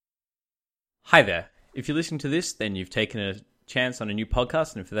Hi there. If you're listening to this, then you've taken a chance on a new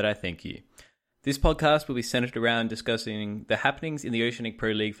podcast, and for that I thank you. This podcast will be centered around discussing the happenings in the Oceanic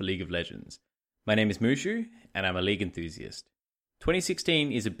Pro League for League of Legends. My name is Mushu, and I'm a League enthusiast.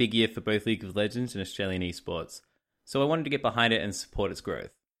 2016 is a big year for both League of Legends and Australian esports, so I wanted to get behind it and support its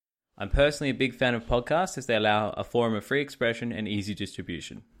growth. I'm personally a big fan of podcasts as they allow a forum of free expression and easy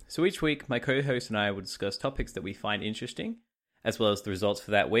distribution. So each week, my co-host and I will discuss topics that we find interesting, as well as the results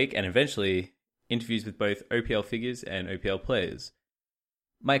for that week, and eventually interviews with both OPL figures and OPL players.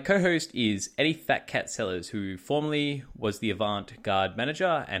 My co-host is Eddie Fat Cat Sellers, who formerly was the Avant-Garde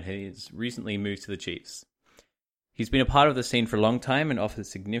manager and has recently moved to the Chiefs. He's been a part of the scene for a long time and offers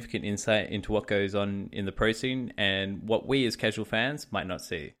significant insight into what goes on in the pro scene and what we as casual fans might not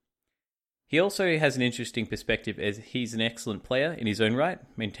see. He also has an interesting perspective as he's an excellent player in his own right,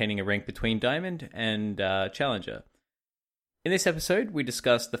 maintaining a rank between Diamond and Challenger. In this episode, we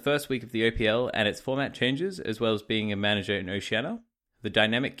discuss the first week of the OPL and its format changes, as well as being a manager in Oceania, the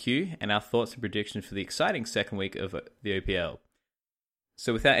dynamic queue, and our thoughts and predictions for the exciting second week of the OPL.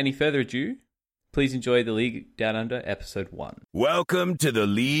 So without any further ado, please enjoy the League Down Under episode 1. Welcome to the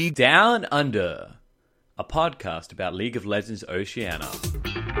League Down Under, a podcast about League of Legends Oceania.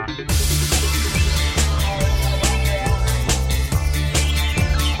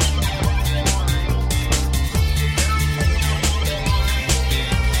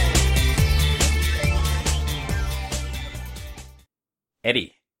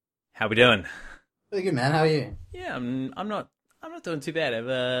 Eddie, how we doing? Pretty good, man. How are you? Yeah, I'm not doing too bad.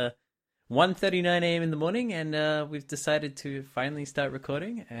 I've 1:39 a.m. in the morning, and we've decided to finally start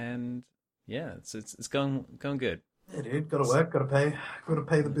recording. And yeah, it's going good. Yeah, dude. Got to work. Got to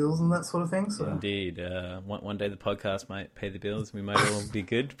pay the bills and that sort of thing. So indeed, one day the podcast might pay the bills. We might all be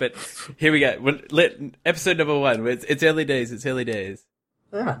good. But here we go. Episode number 1. It's early days. It's early days.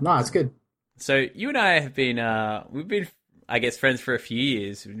 Yeah, no, it's good. So you and I have been we've been, I guess, friends for a few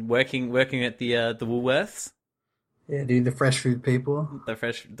years, working at the Woolworths. Yeah, dude, the fresh food people. The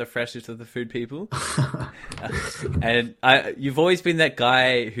freshest of the food people. And you've always been that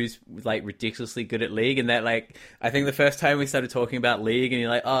guy who's like ridiculously good at League, and that like I think the first time we started talking about League, and you're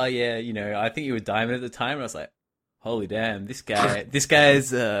like, oh yeah, I think you were Diamond at the time, and I was like, holy damn, this guy's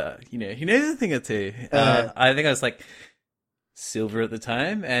he knows a thing or two. I think I was like Silver at the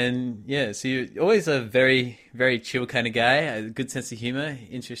time, and yeah, so you're always a very, very chill kind of guy, a good sense of humor,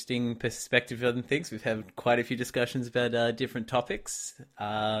 interesting perspective on things. We've had quite a few discussions about different topics.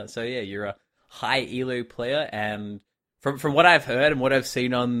 So yeah, you're a high elo player, and from what I've heard and what I've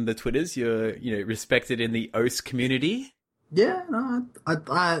seen on the Twitters, you're respected in the OS community. Yeah, no,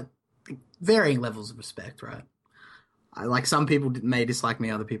 I varying levels of respect, right? I like some people may dislike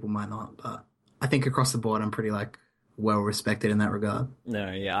me, other people might not, but I think across the board, I'm pretty like well respected in that regard. No,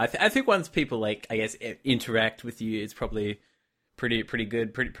 yeah, I think once people like I guess interact with you, it's probably pretty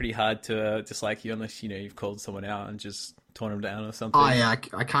good, pretty hard to dislike you unless you've called someone out and just torn them down or something. Oh yeah,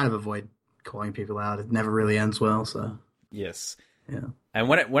 I kind of avoid calling people out. It never really ends well. So yes, yeah. And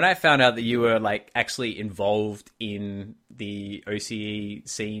when I found out that you were like actually involved in the OCE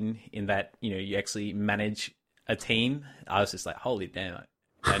scene, in that you actually manage a team, I was just like, holy damn.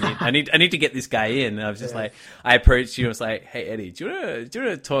 I need to get this guy in. And I was just like, I approached you and was like, hey Eddie, do you want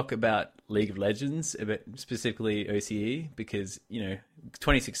to talk about League of Legends, about specifically OCE, because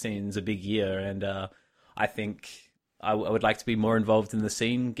 2016 is a big year, and I think I would like to be more involved in the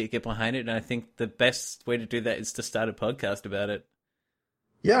scene, get behind it, and I think the best way to do that is to start a podcast about it.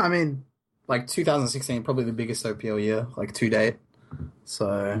 Yeah, I mean, like 2016, probably the biggest OPL year, like to date.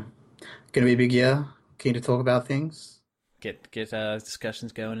 So, gonna be a big year. Keen to talk about things. Get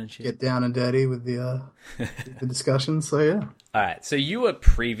discussions going and shit. Get down and dirty with the discussions. So yeah. All right. So you were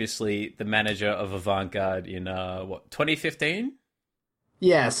previously the manager of Avant-Garde in 2015?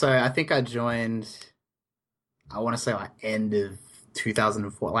 Yeah. So I think I joined. I want to say like end of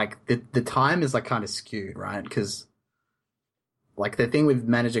 2004. Like the time is like kind of skewed, right? Because like the thing with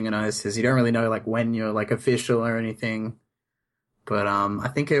managing an OS is you don't really know like when you're like official or anything. But I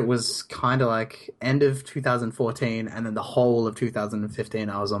think it was kind of like end of 2014, and then the whole of 2015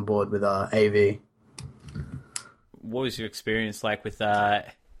 I was on board with AV. What was your experience like with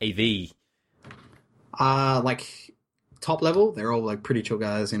AV? Like top level, they're all like pretty chill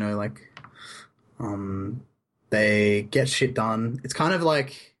guys, like they get shit done. It's kind of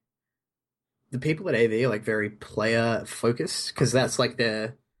like the people at AV are like very player focused, because that's like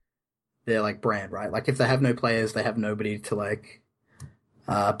their like brand, right? Like if they have no players, they have nobody to like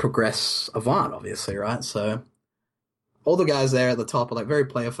progress Avant, obviously, right? So all the guys there at the top are like very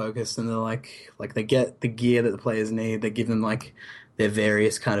player focused, and they're like they get the gear that the players need. They give them like their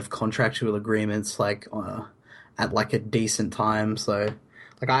various kind of contractual agreements like at like a decent time. So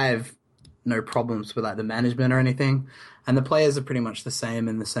like I have no problems with like the management or anything. And the players are pretty much the same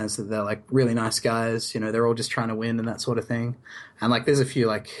in the sense that they're like really nice guys, they're all just trying to win and that sort of thing. And like there's a few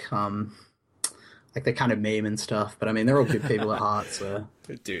like they kind of meme and stuff, but I mean they're all good people at heart. So,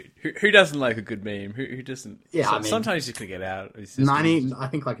 dude, who doesn't like a good meme? Who doesn't? Yeah, I mean, sometimes you can get out. It's just 90, I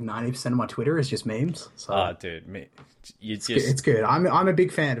think like 90% of my Twitter is just memes. So oh, dude, it's good. I'm a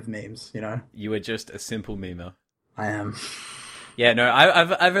big fan of memes. You are just a simple memer. I am. Yeah, no,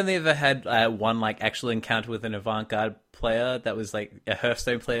 I've only ever had one like actual encounter with an avant-garde player that was like a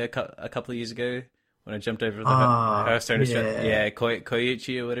Hearthstone player a couple of years ago. When I jumped over the Hearthstone,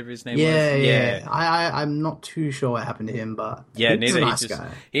 Koichi or whatever his name was. Yeah. I'm not too sure what happened to him, but he's a nice guy.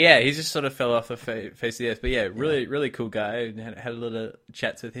 Yeah, he just sort of fell off the face of the earth. But yeah, really cool guy. Had a lot of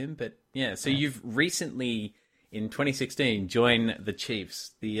chats with him. But yeah, so you've recently, in 2016, joined the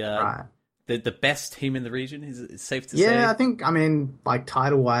Chiefs, the best team in the region. Is it safe to say? Yeah, I think. I mean, like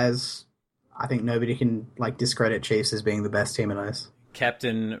title-wise, I think nobody can like discredit Chiefs as being the best team in OS.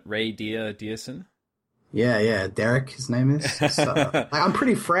 Captain Ray Dearson. Yeah, Derek, his name is. So, like, I'm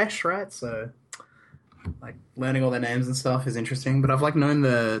pretty fresh, right? So, like, learning all their names and stuff is interesting. But I've, like, known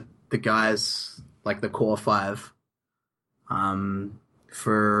the guys, like, the core five,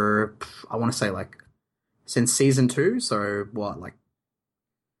 for, I want to say, like, since season 2. So, what, like,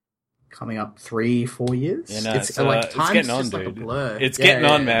 coming up 3-4 years? Yeah, no, it's getting on, dude. Like a blur. It's getting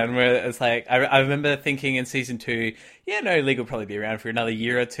on, man. Where it's like I remember thinking in season 2, League will probably be around for another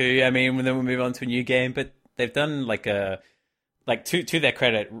year or two. I mean, then we'll move on to a new game. But they've done to their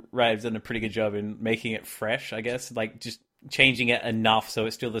credit, Riot's done a pretty good job in making it fresh. I guess like just changing it enough so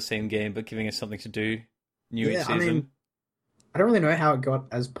it's still the same game, but giving us something to do new each season. I mean, I don't really know how it got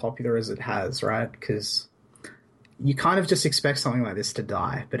as popular as it has, right? Because you kind of just expect something like this to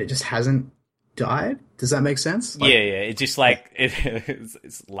die, but it just hasn't died. Does that make sense? Like, yeah. It's just like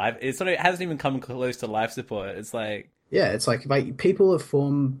it's live. It hasn't even come close to life support. It's like it's like people have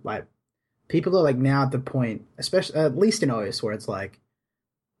formed like people are like now at the point, especially at least in OS, where it's like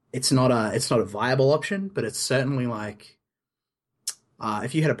it's not a viable option, but it's certainly like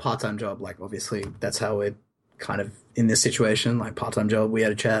if you had a part-time job, like obviously that's how we're kind of in this situation. Like part-time job, we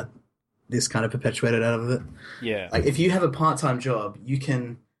had a chat. This kind of perpetuated out of it. Yeah. Like, if you have a part-time job, you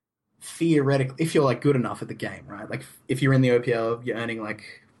can theoretically, if you're, like, good enough at the game, right? Like, if you're in the OPL, you're earning, like,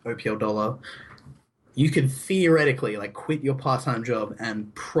 OPL dollar, you could theoretically, like, quit your part-time job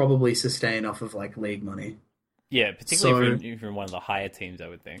and probably sustain off of, like, league money. Yeah, particularly if you're in one of the higher teams, I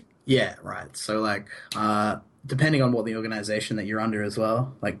would think. Yeah, right. So, like, depending on what the organization that you're under as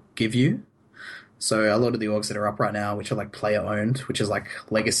well, like, give you. So a lot of the orgs that are up right now, which are like player owned, which is like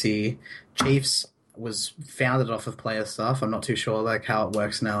Legacy, Chiefs was founded off of player stuff. I'm not too sure like how it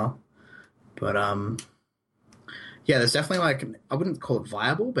works now, but there's definitely like I wouldn't call it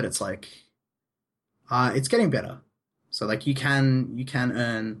viable, but it's like it's getting better. So like you can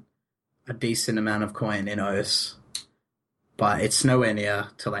earn a decent amount of coin in OS, but it's nowhere near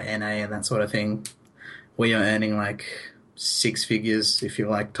to like NA and that sort of thing, where you're earning like 6 figures if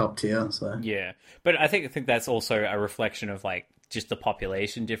you're like top tier. So yeah, but I think that's also a reflection of like just the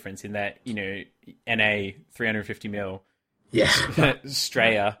population difference in that NA 350 mil,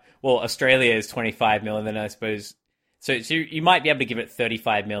 Australia is 25 mil, and then I suppose so you might be able to give it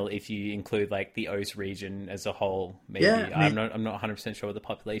 35 mil if you include like the OS region as a whole. Maybe I'm not 100% sure what the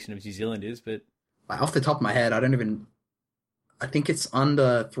population of New Zealand is, but off the top of my head, I think it's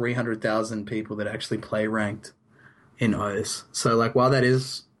under 300,000 people that actually play ranked in OS. So, like, while that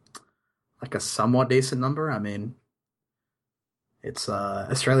is, like, a somewhat decent number, I mean, it's,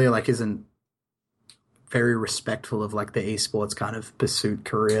 Australia, like, isn't very respectful of, like, the esports kind of pursuit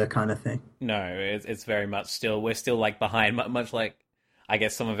career kind of thing. No, it's very much we're still, like, behind, much like, I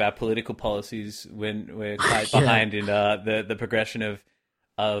guess, some of our political policies when we're quite behind in the progression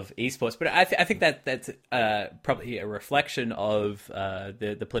of esports. But I think that's probably a reflection of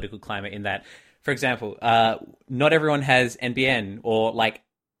the political climate in that, for example, not everyone has NBN or like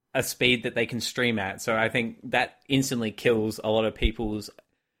a speed that they can stream at. So I think that instantly kills a lot of people's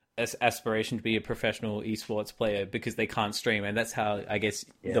aspiration to be a professional esports player because they can't stream. And that's how I guess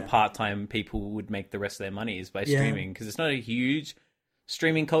the part-time people would make the rest of their money is by streaming, because it's not a huge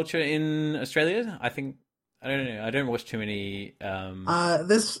streaming culture in Australia. I think, I don't know, I don't watch too many.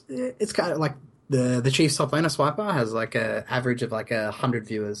 It's kind of like the Chiefs top laner Swiper has like a average of like 100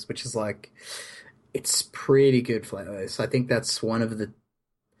 viewers, which is like, it's pretty good for like OS. I think that's one of the,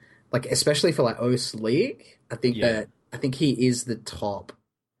 like, especially for like OS League, I think he is the top.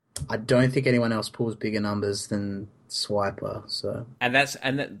 I don't think anyone else pulls bigger numbers than swiper. So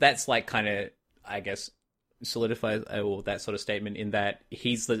that's like kind of, I guess, solidifies or that sort of statement in that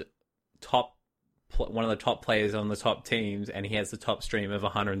he's the top one of the top players on the top teams, and he has the top stream of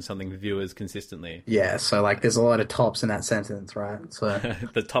 100 and something viewers consistently. Yeah, so like there's a lot of tops in that sentence, right? So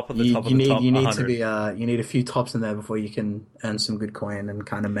the top of the top of the top. You need 100. to be you need a few tops in there before you can earn some good coin and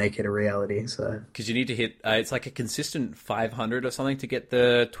kind of make it a reality. So because you need to hit it's like a consistent 500 or something to get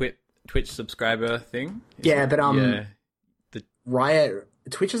the Twitch subscriber thing. Yeah, but the Riot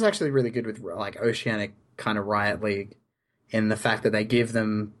Twitch is actually really good with like Oceanic kind of Riot League in the fact that they give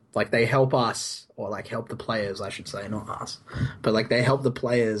them like they help us or like help the players, I should say, not us, but like they help the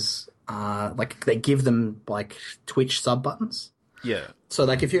players. Like they give them like Twitch sub buttons. Yeah. So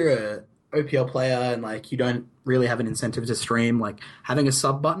like if you're a OPL player and like you don't really have an incentive to stream, like having a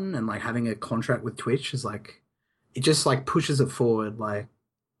sub button and like having a contract with Twitch is like it just like pushes it forward, like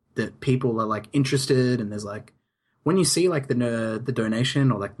that people are like interested, and there's like when you see like the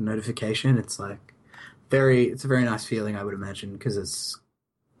donation or like the notification, it's like it's a very nice feeling, I would imagine, because it's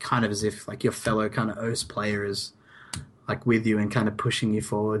kind of as if like your fellow kind of OS player is like with you and kind of pushing you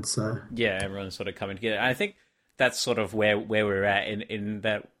forward. So yeah, everyone's sort of coming together. I think that's sort of where we're at in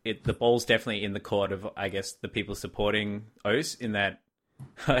that the ball's definitely in the court of, I guess, the people supporting OS in that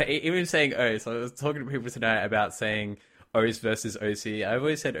even saying OS. I was talking to people tonight about saying OS versus OC. I've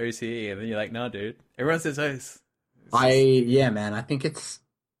always said OCE, and then you're like, nah, dude, everyone says OS. Yeah, man, I think it's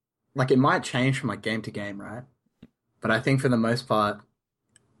like it might change from like game to game, right? But I think for the most part,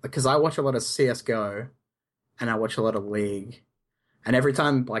 because I watch a lot of CS:GO and I watch a lot of League, and every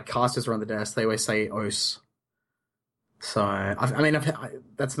time like casters are on the desk, they always say OS. So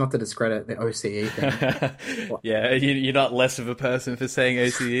that's not to discredit the OCE thing. Yeah, you're not less of a person for saying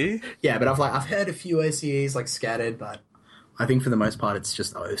OCE. Yeah, but I've heard a few OCEs like scattered, but I think for the most part it's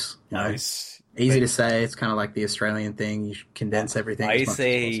just OS. You know? OS. Easy to say. It's kind of like the Australian thing. You condense everything.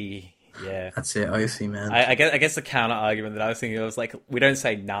 OC. Yeah, that's it. OC, man. I guess the counter argument that I was thinking of was like, we don't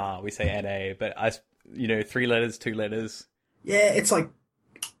say nah, we say NA, but 3 letters, 2 letters. Yeah, it's like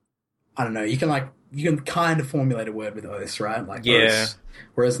I don't know. You can kind of formulate a word with OS, right? Like yeah. OS,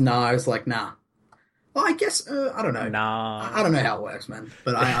 whereas nah is like nah. Well, I guess I don't know. Nah. I don't know how it works, man.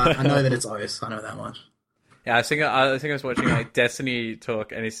 But I know that it's OS. I know that much. Yeah, I think I was watching like Destiny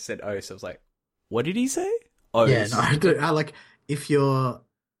talk, and he said OS. I was like, what did he say? OS. Yeah, no, I like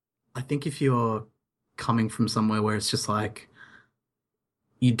I think if you're coming from somewhere where it's just like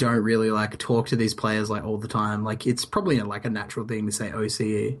you don't really like talk to these players like all the time, like it's probably like a natural thing to say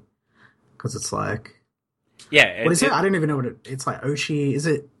OCE because it's like what is it? I don't even know what it's like. Oshi, is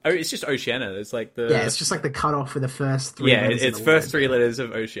it? Oh, it's just Oceania. It's like it's just like the cutoff for the first 3 letters. Yeah, it's first 3 letters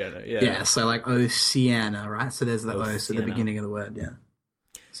of Oceania. Yeah. Yeah, so like Oceania, right? So there's the OS at the beginning of the word, yeah.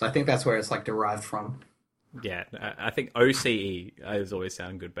 So I think that's where it's like derived from. Yeah, I think OCE has always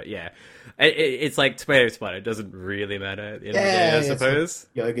sounded good, but yeah, it's like tomato. It doesn't really matter at the end of the day, I suppose.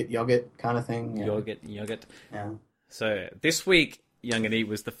 Like yogurt kind of thing. Yeah. Yogurt. Yeah. So this week, Young and Eat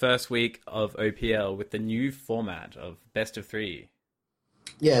was the first week of OPL with the new format of best of 3.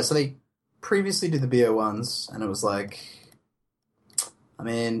 Yeah, so they previously did the BO1s, and it was like, I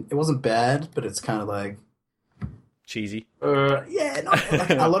mean, it wasn't bad, but it's kind of like cheesy. Yeah, like,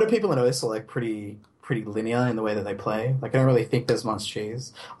 a lot of people in OS are like pretty linear in the way that they play. Like I don't really think there's much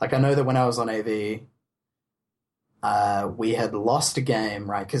cheese. Like I know that when I was on AV, we had lost a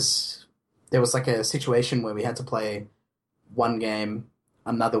game, right? Because there was like a situation where we had to play one game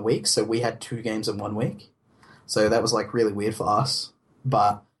another week, so we had 2 games in 1 week. So that was like really weird for us.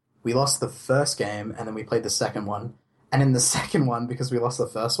 But we lost the first game, and then we played the second one. And in the second one, because we lost the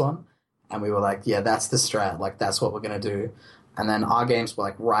first one, and we were like, yeah, that's the strat. Like that's what we're gonna do. And then our games were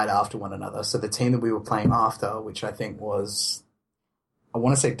like right after one another. So the team that we were playing after, which I think was, I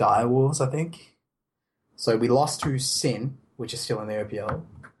want to say Direwolves, I think. So we lost to Sin, which is still in the OPL.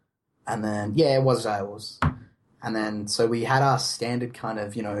 And then, yeah, it was Direwolves. And then, so we had our standard kind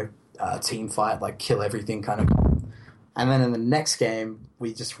of, team fight, like kill everything kind of. And then in the next game,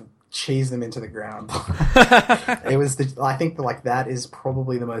 we just cheesed them into the ground. It was I think like that is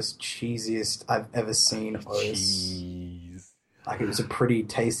probably the most cheesiest I've ever seen OS. Like it was a pretty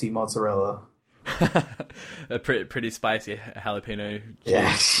tasty mozzarella. A pretty spicy jalapeno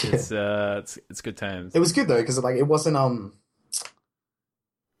cheese. Yeah, it's good times. It was good though because like it wasn't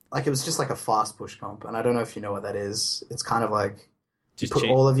like it was just like a fast push comp, and I don't know if you know what that is. It's kind of like you put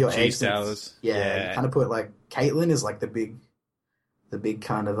all of your eggs. Yeah, you kind of put like Caitlyn is like the big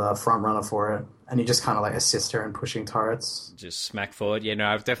kind of front runner for it, and you just kind of like assist her in pushing turrets. Just smack forward. Yeah, no,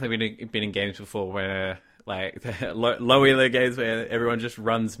 I've definitely been in games before where like low elo games where everyone just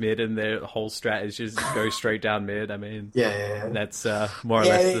runs mid and their whole strat is just go straight down mid. I mean, Yeah. that's more or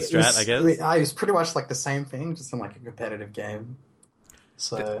less the strat, I guess. It was pretty much like the same thing, just in like a competitive game.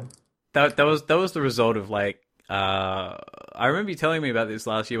 So that was the result of like I remember you telling me about this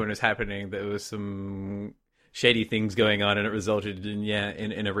last year when it was happening. There was some shady things going on, and it resulted in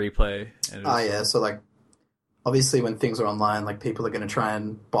in a replay. And so like obviously when things are online, like people are going to try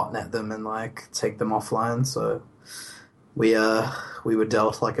and botnet them and like take them offline. So we were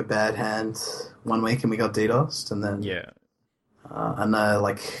dealt like a bad hand one week and we got DDoSed, and then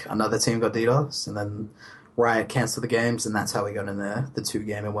another team got DDoSed, and then Riot cancelled the games, and that's how we got in there, the 2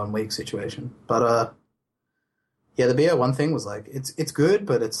 game in 1 week situation. But the BO1 thing was like it's good,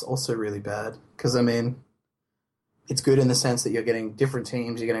 but it's also really bad because I mean it's good in the sense that you're getting different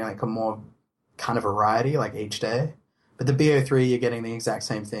teams, you're getting like a more kind of variety like each day. But the BO3 you're getting the exact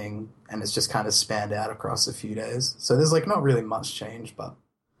same thing, and it's just kind of spanned out across a few days. So there's like not really much change, but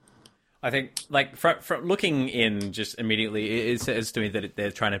I think like from looking in just immediately, it says to me that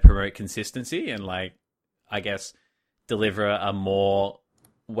they're trying to promote consistency and like I guess deliver a more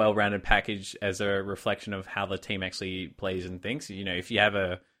well-rounded package as a reflection of how the team actually plays and thinks. You know, if you have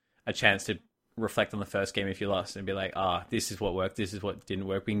a chance to reflect on the first game if you lost and be like, this is what worked, this is what didn't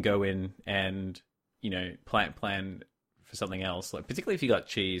work, we can go in and, you know, plan for something else. Like particularly if you got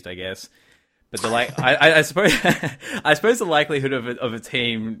cheesed, I guess. But I suppose I suppose the likelihood of a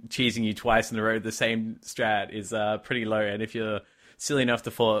team cheesing you twice in a row the same strat is pretty low, and if you're silly enough to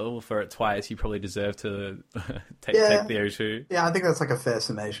fall for it twice, you probably deserve to take the O2. Yeah, I think that's like a fair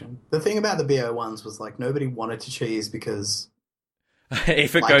summation. The thing about the BO1s was like nobody wanted to cheese because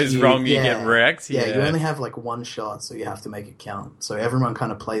if it goes wrong, you get wrecked. Yeah, you only have like one shot, so you have to make it count. So everyone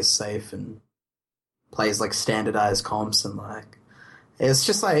kind of plays safe and plays like standardized comps, and like it's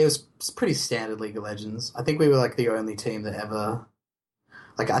just like it was pretty standard League of Legends. I think we were like the only team that ever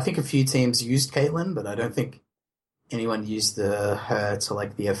like I think a few teams used Caitlyn, but I don't think anyone used her to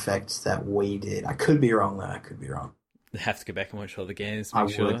like the effect that we did. I could be wrong though. I could be wrong. I have to go back and watch all the games. I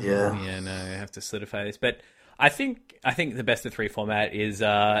would, yeah. Yeah, no, I have to solidify this. But I think the best of 3 format is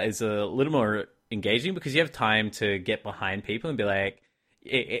a little more engaging because you have time to get behind people and be like,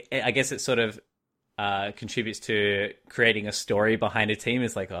 I guess it sort of contributes to creating a story behind a team.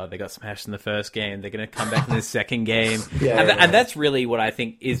 It's like, they got smashed in the first game, they're going to come back in the second game. And that's really what I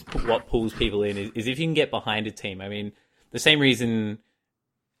think is what pulls people in, is if you can get behind a team. I mean, the same reason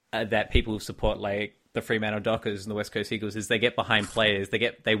that people support like the Fremantle Dockers and the West Coast Eagles is they get behind players,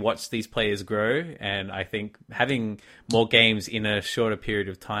 they watch these players grow, and I think having more games in a shorter period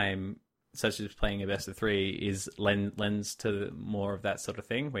of time, such as playing a best of 3, is lends to more of that sort of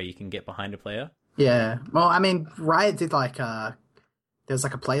thing where you can get behind a player. Yeah. Well, I mean, Riot did like there was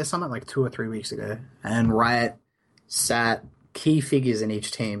like a player summit like 2 or 3 weeks ago, and Riot sat key figures in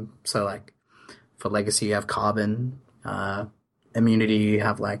each team. So like for Legacy you have Carbon, Immunity you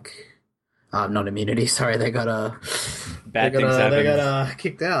have like not Immunity, sorry, they got bad things happen. They got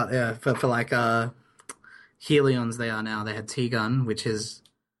kicked out. Yeah, for like Helions they had T-Gun, which is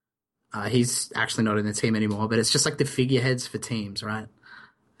he's actually not in the team anymore, but it's just like the figureheads for teams, right?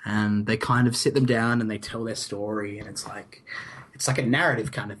 And they kind of sit them down and they tell their story, and it's like a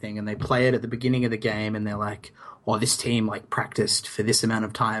narrative kind of thing, and they play it at the beginning of the game, and they're like, oh, this team like practiced for this amount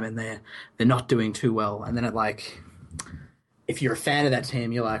of time and they're not doing too well. And then it like, if you're a fan of that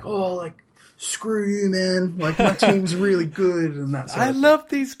team, you're like, oh, like, screw you, man. Like, my team's really good. And that's I love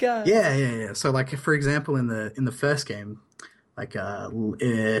these guys. Yeah. So like, for example, in the first game, like, I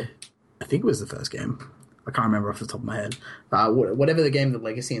think it was the first game. I can't remember off the top of my head. Whatever the game that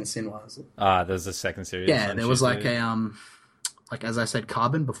Legacy and Sin was. There's a second series. Yeah, there was like a like as I said,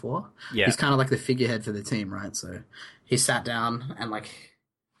 Carbon before. Yeah. He's kind of like the figurehead for the team, right? So he sat down and like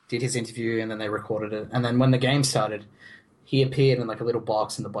did his interview, and then they recorded it. And then when the game started, he appeared in like a little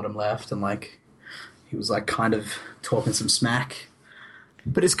box in the bottom left, and like he was like kind of talking some smack.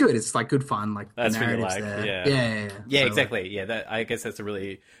 But it's good. It's like good fun. Like that's the narrative's really there. Yeah, so, exactly. Like, yeah, I guess that's a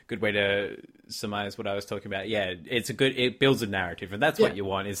really good way to surmise what I was talking about. Yeah, it builds a narrative, and that's what you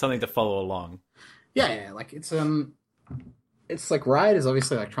want. Is something to follow along. Yeah. Like it's like Riot is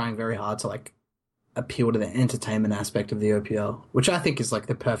obviously like trying very hard to like appeal to the entertainment aspect of the OPL, which I think is like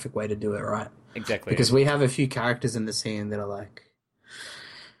the perfect way to do it, right? Exactly. Because we have a few characters in the scene that are like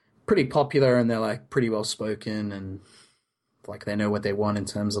pretty popular, and they're like pretty well spoken, and like they know what they want in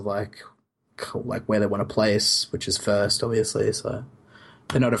terms of like where they want to place, which is first, obviously. So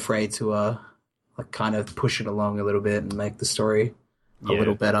they're not afraid to like kind of push it along a little bit and make the story a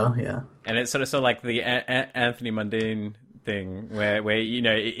little better. Yeah. And it's sort of like the Anthony Mundine thing where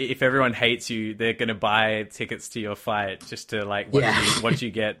if everyone hates you, they're gonna buy tickets to your fight just to like watch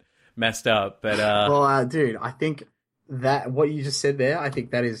you get messed up. But well, dude, I think that what you just said there, I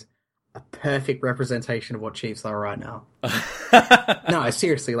think that is a perfect representation of what Chiefs are right now. No,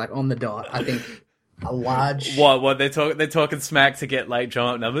 seriously, like on the dot. I think a large what they're talking smack to get like drum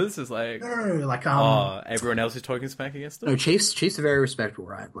up numbers is like no, like everyone else is talking smack against them. No, Chiefs are very respectable,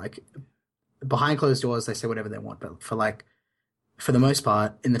 right? Like behind closed doors, they say whatever they want, but for the most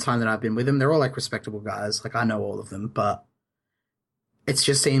part, in the time that I've been with them, they're all like respectable guys. Like I know all of them, but it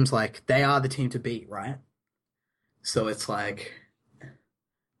just seems like they are the team to beat, right? So it's like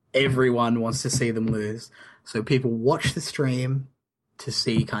everyone wants to see them lose. So people watch the stream to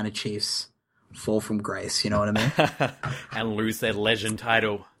see kind of Chiefs fall from grace, you know what I mean? And lose their legend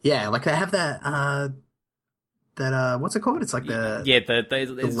title. Yeah, like they have that what's it called? It's like the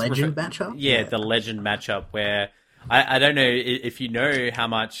legend matchup? Yeah, the legend matchup where I don't know if you know how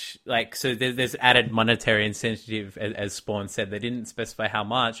much, like, so there's added monetary incentive, as Spawn said. They didn't specify how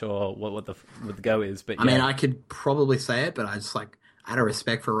much or what the go is, but yeah. I mean, I could probably say it, but I just like, out of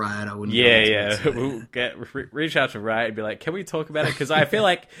respect for Riot, I wouldn't. Yeah. We'll reach out to Riot and be like, can we talk about it? Because I feel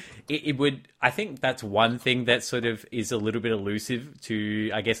like it would. I think that's one thing that sort of is a little bit elusive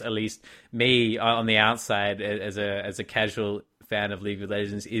to, I guess, at least me on the outside as a casual fan of League of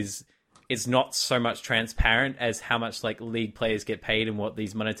Legends is. It's not so much transparent as how much like league players get paid and what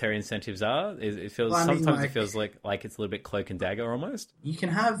these monetary incentives are. It feels sometimes it feels like it's a little bit cloak and dagger almost. You can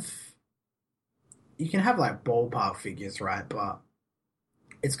have like ballpark figures, right? But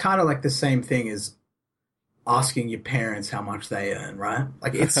it's kind of like the same thing as asking your parents how much they earn, right?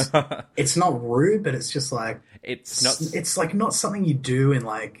 Like it's not rude, but it's just like it's like not something you do in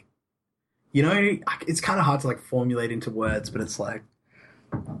like, you know, it's kind of hard to like formulate into words, but it's like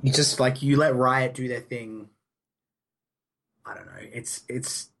you just like you let Riot do their thing. I don't know.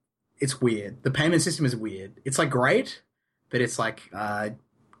 It's weird. The payment system is weird. It's like great, but it's like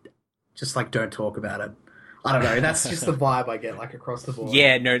just like don't talk about it. I don't know. That's just the vibe I get like across the board.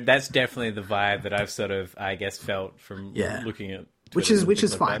 Yeah, no, that's definitely the vibe that I've sort of, I guess, felt from looking at Twitter, which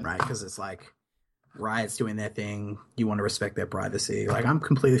is fine, right? Because it's like Riot's doing their thing. You want to respect their privacy. Like I'm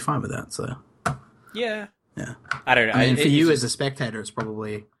completely fine with that. So yeah. I don't know. I mean, for you as a spectator, it's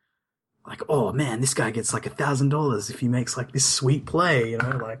probably like, oh man, this guy gets like $1,000 if he makes like this sweet play, you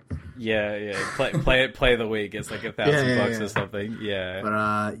know, like play of the week. It's like $1,000 or something. Yeah,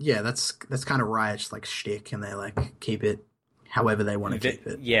 but that's kind of Riot's like shtick, and they like keep it however they want to keep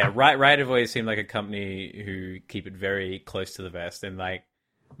it. Yeah, Riot have always seemed like a company who keep it very close to the vest and like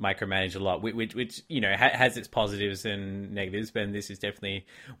micromanage a lot, which you know has its positives and negatives, but this is definitely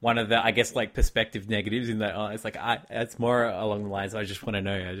one of the, I guess, like perspective negatives in that it's like it's more along the lines I just want to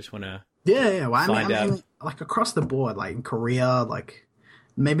know. I just want to well, I mean, like across the board, like in Korea, like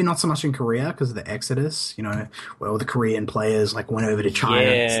maybe not so much in Korea because of the exodus, you know, where all the Korean players like went over to China.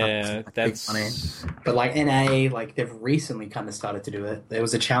 Yeah, that's funny. But like NA, like they've recently kind of started to do it. There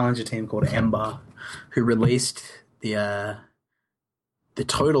was a challenger team called Ember who released the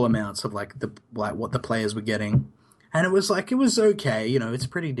total amounts of like what the players were getting, and it was okay, you know, it's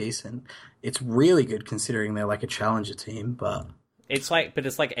pretty decent. It's really good considering they're like a challenger team, but it's like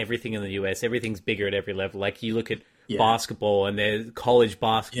everything in the US, everything's bigger at every level. Like you look at basketball, and there's college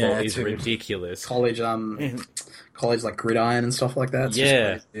basketball is ridiculous. College like gridiron and stuff like that. It's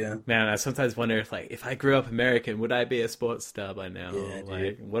just crazy, man, I sometimes wonder if I grew up American, would I be a sports star by now? Yeah,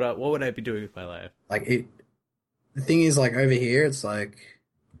 like what would I be doing with my life? Like the thing is, like over here, it's like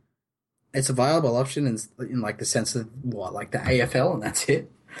it's a viable option in like the sense of what, like the AFL, and that's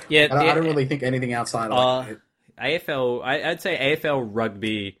it. Yeah, I don't really think anything outside of it. AFL. I'd say AFL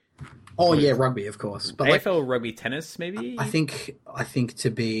rugby. Oh yeah, rugby, of course. But AFL like, rugby tennis, maybe. I think to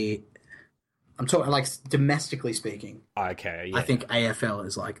be, I'm talking like domestically speaking. Okay, yeah. I think AFL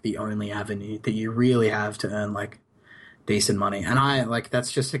is like the only avenue that you really have to earn like decent money, and I like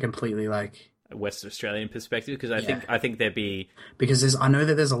that's just a completely like West Australian perspective, because I think there'd be, because I know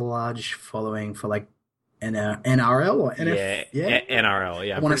that there's a large following for like NRL or NF, NRL.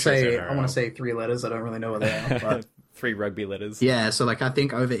 Yeah, I want to say 3 letters. I don't really know what they are, but 3 rugby letters. Yeah, so like I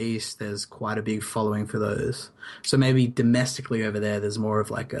think over east there's quite a big following for those. So maybe domestically over there's more of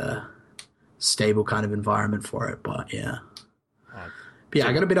like a stable kind of environment for it. But yeah. But yeah,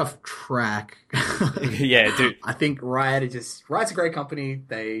 I got a bit off track. Yeah, dude. I think Riot's a great company.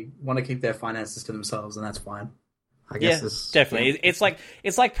 They want to keep their finances to themselves, and that's fine. I guess definitely. Yeah.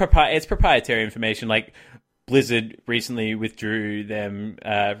 It's proprietary information. Like Blizzard recently withdrew them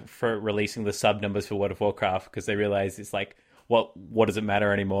for releasing the sub numbers for World of Warcraft because they realized it's like, what does it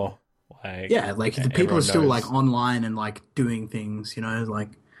matter anymore? Yeah, like the people everyone are still knows. like online and like doing things, you know, like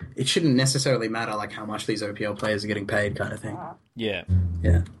it shouldn't necessarily matter like how much these OPL players are getting paid kind of thing. Yeah,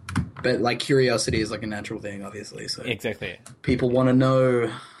 Yeah. But like curiosity is like a natural thing, obviously. So exactly. people want to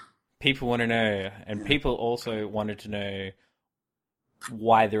know. People want to know, and people also wanted to know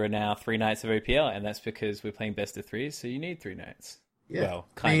why there are now 3 nights of OPL, and that's because we're playing best of 3, so you need 3 nights. Yeah. Well,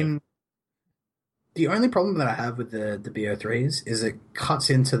 kind of. The only problem that I have with the BO3s is it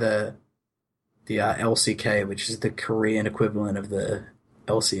cuts into the LCK, which is the Korean equivalent of the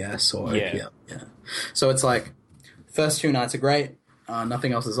LCS or OPL. Yeah. So it's like first 2 nights are great.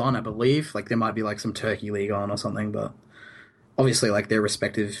 Nothing else is on, I believe. Like there might be like some Turkey League on or something, but obviously like their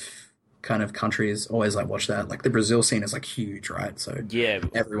respective kind of countries always like watch that. Like the Brazil scene is like huge, right? So Yeah,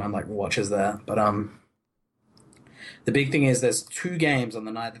 everyone like watches that. But the big thing is there's 2 games on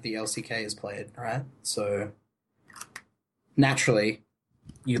the night that the LCK is played, right? So naturally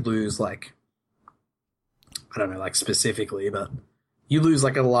you lose like I don't know like specifically, but you lose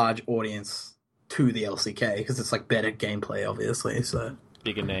like a large audience to the LCK because it's like better gameplay, obviously. So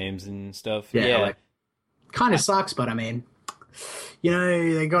bigger names and stuff. yeah. Like, kind of sucks, but I mean, you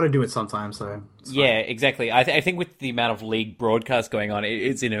know, they got to do it sometimes. So yeah, exactly. I think with the amount of league broadcast going on,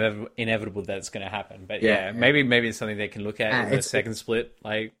 it's inevitable that it's going to happen. But yeah, maybe it's something they can look at in the second split,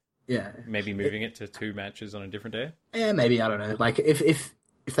 like maybe moving it to 2 matches on a different day. Yeah, maybe I don't know. Like if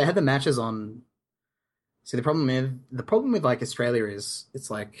they had the matches on, see the problem with like Australia is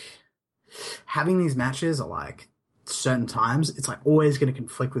it's like having these matches at like certain times. It's like always going to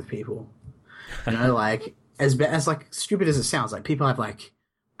conflict with people. You know, like as like stupid as it sounds, like people have like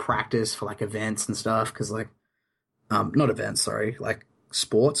practice for like events and stuff because like not events, sorry, like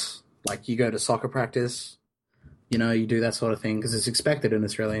sports. Like you go to soccer practice, you know, you do that sort of thing because it's expected in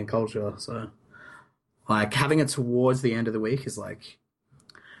Australian culture. So like having it towards the end of the week is like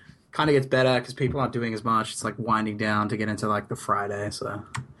kind of gets better because people aren't doing as much. It's like winding down to get into like the Friday. So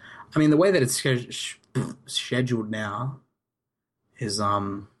I mean, the way that it's scheduled now is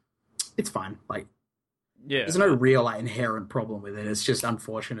it's fine. Like there's no real like inherent problem with it. It's just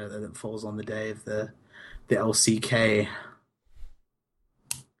unfortunate that it falls on the day of the LCK.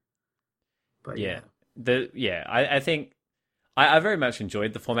 But I think I very much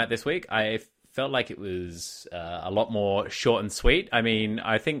enjoyed the format this week. I felt like it was a lot more short and sweet. I mean,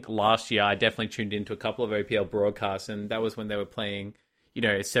 I think last year I definitely tuned into a couple of OPL broadcasts, and that was when they were playing, you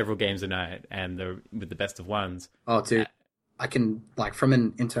know, several games a night and with the best of ones. Oh, dude. I can, like, from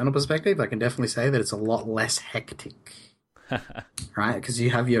an internal perspective, I can definitely say that it's a lot less hectic, right? Because you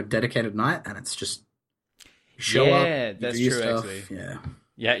have your dedicated night, and it's just show up, that's do your true. stuff. Actually,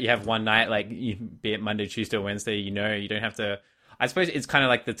 yeah. You have one night, like be it Monday, Tuesday, or Wednesday. You know, you don't have to. I suppose it's kind of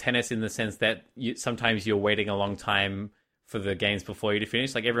like the tennis in the sense that sometimes you're waiting a long time for the games before you to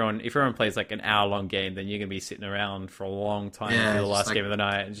finish. Like if everyone plays like an hour-long game, then you're gonna be sitting around for a long time for the last like game of the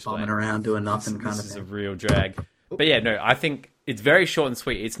night and just bombing around doing nothing. This is a real drag. But yeah, no, I think it's very short and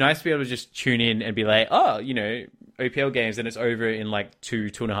sweet. It's nice to be able to just tune in and be like, oh, you know, OPL games, and it's over in like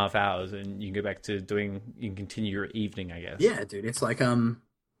 2.5 hours, and you can go back to you can continue your evening, I guess. Yeah, dude, it's like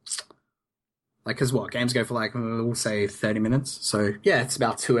because what games go for like we'll say 30 minutes, so yeah, it's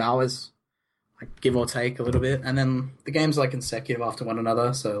about 2 hours, like give or take a little bit, and then the games are like consecutive after one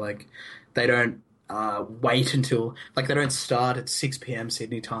another, so like they don't wait until like they don't start at 6 p.m.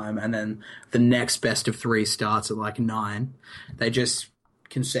 Sydney time and then the next best of 3 starts at like 9. They just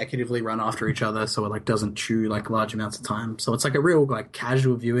consecutively run after each other, so it like doesn't chew like large amounts of time. So it's like a real like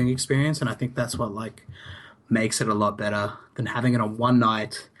casual viewing experience, and I think that's what like makes it a lot better than having it on one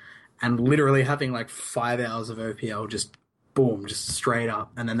night and literally having like 5 hours of OPL just boom, just straight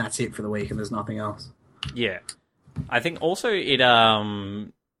up, and then that's it for the week and there's nothing else. Yeah. I think also it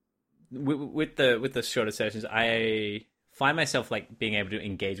with the shorter sessions, I find myself like being able to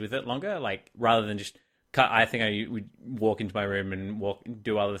engage with it longer, like rather than just I think I would walk into my room and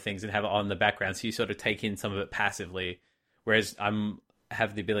do other things and have it on in the background, so you sort of take in some of it passively, whereas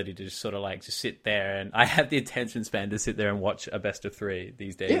have the ability to just sort of like just sit there, and I have the attention span to sit there and watch a best of 3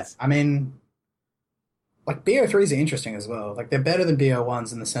 these days. Yeah, I mean, like BO3s are interesting as well. Like they're better than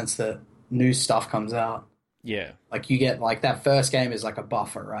BO1s in the sense that new stuff comes out. Yeah. Like you get like that first game is like a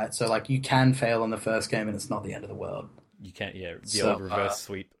buffer, right? So like you can fail in the first game and it's not the end of the world. You can't, the old reverse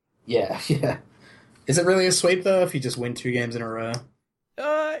sweep. Yeah. Is it really a sweep though if you just win 2 games in a row?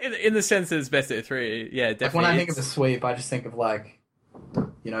 In the sense that it's best of 3, yeah, definitely. Like when I think of a sweep, I just think of like,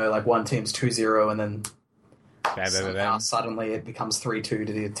 you know, like one team's 2-0 and then suddenly it becomes 3-2 to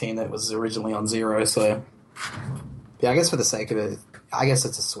the team that was originally on 0. So yeah, I guess for the sake of it, I guess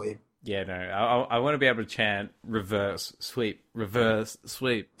it's a sweep. Yeah, no, I want to be able to chant reverse sweep, reverse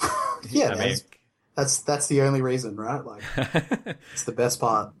sweep. Yeah, I man. mean, That's the only reason, right? Like, it's the best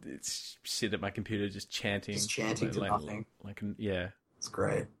part. it's sit at my computer just chanting, Just chanting to nothing. Yeah. It's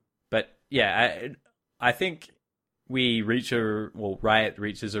great. But yeah, I think Riot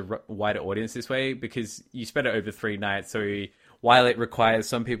reaches a wider audience this way because you spread it over 3 nights. So while it requires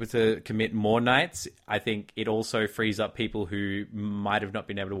some people to commit more nights, I think it also frees up people who might have not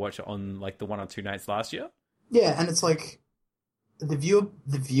been able to watch it on like the 1 or 2 nights last year. Yeah, and it's like the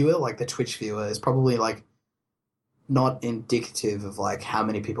viewer, like the Twitch viewer, is probably like not indicative of like how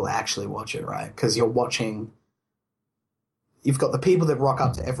many people actually watch it, right? Because you've got the people that rock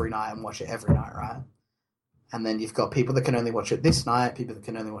up to every night and watch it every night, right? And then you've got people that can only watch it this night, people that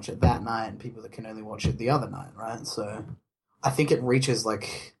can only watch it that night, and people that can only watch it the other night, right? So I think it reaches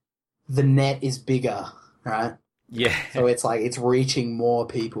like the net is bigger, right? Yeah. So it's like it's reaching more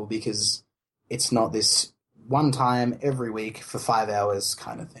people because it's not this one time every week for 5 hours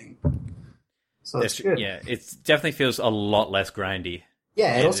kind of thing. So it's good. Yeah, it definitely feels a lot less grindy.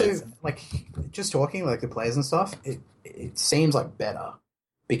 Yeah, it also, like, just talking, like, the players and stuff, it seems, like, better.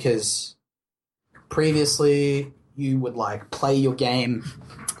 Because previously, you would, like, play your game.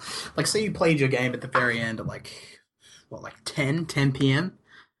 Like, say you played your game at the very end at, like, 10 p.m.?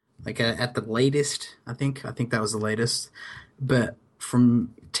 Like, at the latest, I think. I think that was the latest. But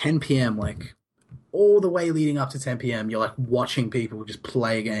from 10 p.m., like, all the way leading up to 10 p.m., you're, like, watching people just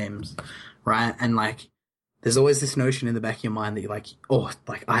play games, right? And, like, there's always this notion in the back of your mind that you're like, oh,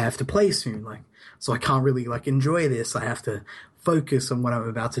 like, I have to play soon, like, so I can't really, like, enjoy this. I have to focus on what I'm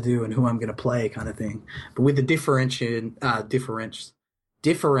about to do and who I'm going to play kind of thing. But with the difference in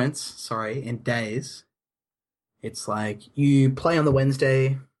days, it's like you play on the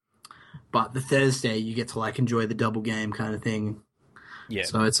Wednesday, but the Thursday you get to, like, enjoy the double game kind of thing. Yeah.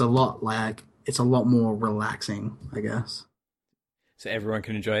 So it's a lot more relaxing, I guess. So everyone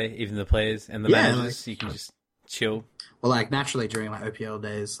can enjoy it, even the players and the managers. Like, you can just chill. Well, like, naturally during, like, OPL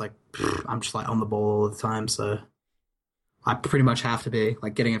days, like, I'm just, like, on the ball all the time, so I pretty much have to be,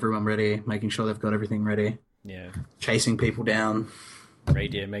 like, getting everyone ready, making sure they've got everything ready. Yeah. Chasing people down.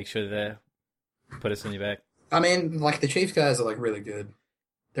 Radio, make sure they put us on your back. I mean, like, the Chiefs guys are, like, really good.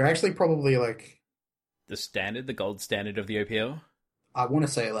 They're actually probably, like... The gold standard of the OPL? I want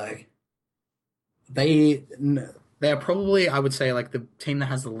to say, like, they're probably, I would say, like, the team that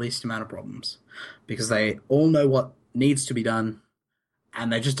has the least amount of problems. Because they all know what needs to be done,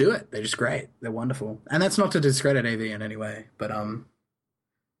 and they just do it. They're just great. They're wonderful. And that's not to discredit AV in any way, but,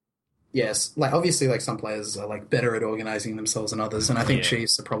 yes, like, obviously, like, some players are, like, better at organizing themselves than others, and I think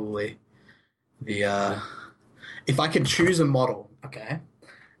Chiefs are probably the, if I could choose a model, okay?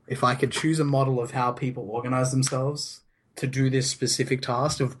 If I could choose a model of how people organize themselves to do this specific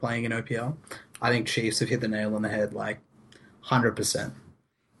task of playing in OPL, I think Chiefs have hit the nail on the head, like, 100%.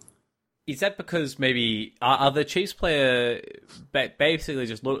 Is that because maybe are the Chiefs player basically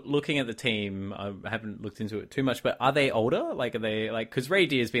just looking at the team? I haven't looked into it too much, but are they older? Like, are they like because Ray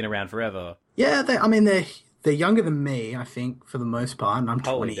D has been around forever? Yeah, they're younger than me, I think, for the most part. And I'm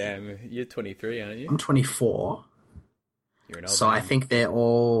 20. Holy damn, you're 23, aren't you? I'm 24. You're an old so man. I think they're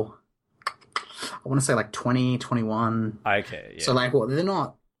all, I want to say, like, 20, 21. Okay, yeah. So, like, well, they're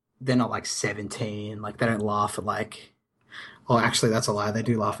not like 17. Like, they don't laugh at, like. Oh, actually, that's a lie. They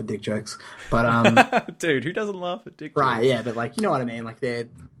do laugh at dick jokes, but dude, who doesn't laugh at dick jokes? Right? Yeah, but, like, you know what I mean. Like, they're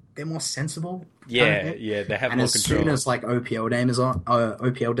more sensible. Yeah, yeah, they have and more as control. soon as, like, OPL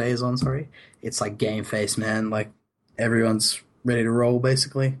day is on, sorry, it's like game face, man. Like, everyone's ready to roll,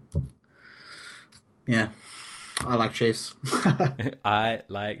 basically. Yeah, I like Chiefs.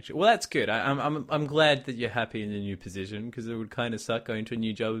 Well, that's good. I'm glad that you're happy in the new position because it would kind of suck going to a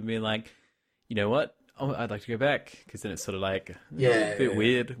new job and being like, you know what? Oh, I'd like to go back because then it's sort of like a bit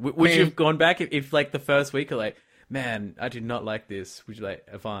weird. Would you have gone back if like the first week, or like, man, I did not like this? Would you like,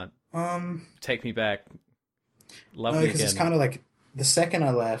 Avant, take me back? Love me again. Because it's kind of like the second I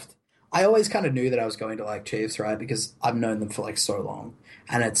left, I always kind of knew that I was going to like Chiefs, right? Because I've known them for like so long,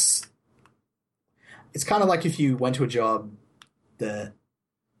 and it's kind of like if you went to a job that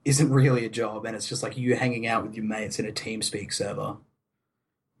isn't really a job, and it's just like you hanging out with your mates in a TeamSpeak server,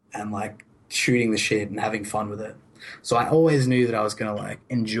 and like shooting the shit and having fun with it. So I always knew that I was going to like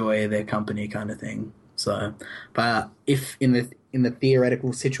enjoy their company kind of thing. So, but if in the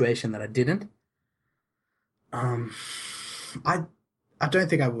theoretical situation that I didn't, I don't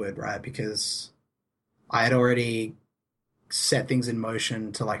think I would, right? Because I had already set things in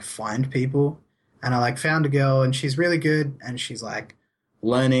motion to like find people, and I like found a girl and she's really good and she's like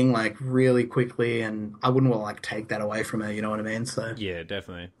learning like really quickly, and I wouldn't want to like take that away from her, you know what I mean? So yeah,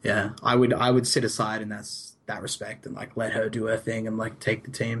 definitely. Yeah, I would sit aside in that respect and like let her do her thing and like take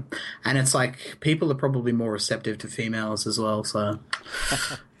the team. And it's like people are probably more receptive to females as well, so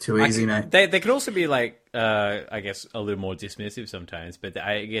too easy, mate. They could also be like, I guess, a little more dismissive sometimes, but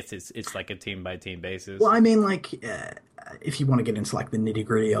I guess it's like a team by team basis. Well, I mean, like, if you want to get into like the nitty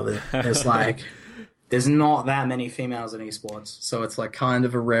gritty of it, there's like, there's not that many females in esports, so it's like kind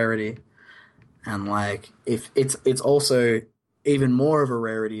of a rarity. And like, if it's also even more of a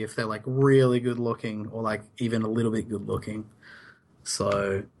rarity if they're like really good looking or like even a little bit good looking.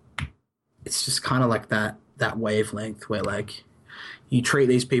 So it's just kind of like that wavelength where like you treat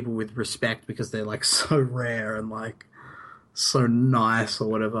these people with respect because they're like so rare and like so nice or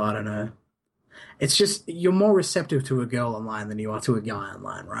whatever. I don't know. It's just you're more receptive to a girl online than you are to a guy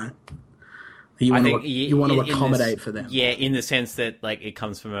online, right? You want to accommodate for them. Yeah, in the sense that like it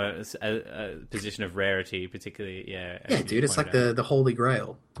comes from a position of rarity, particularly. Yeah, yeah, dude, it's like the holy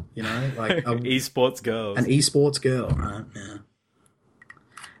grail, you know, like esports girls, an esports girl, right? Yeah.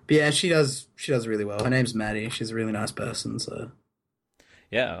 But yeah, she does really well. Her name's Maddie. She's a really nice person. So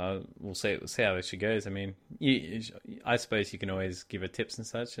yeah, we'll see how she goes. I mean, I suppose you can always give her tips and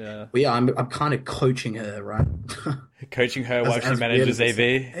such. Well, yeah, I'm kind of coaching her, right? Coaching her while she manages AV.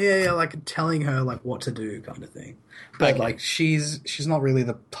 Yeah, like telling her like what to do, kind of thing. But like she's not really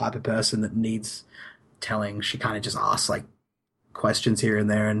the type of person that needs telling. She kind of just asks like questions here and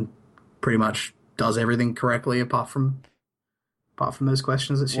there, and pretty much does everything correctly apart from those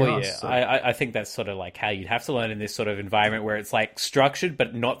questions that she asks. Yeah, so. I think that's sort of like how you'd have to learn in this sort of environment where it's like structured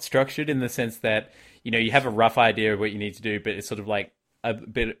but not structured, in the sense that, you know, you have a rough idea of what you need to do, but it's sort of like a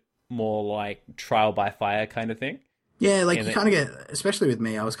bit more like trial by fire kind of thing. Yeah, like you kind of get, especially with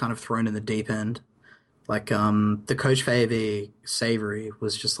me, I was kind of thrown in the deep end. Like the coach for AV, Savory,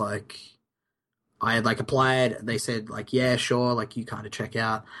 was just like, I had like applied, they said like, yeah, sure, like you kind of check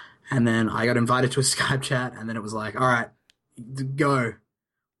out. And then I got invited to a Skype chat, and then it was like, all right, go,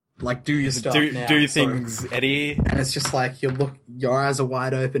 like do your stuff now. Do things, Eddie. And it's just like your eyes are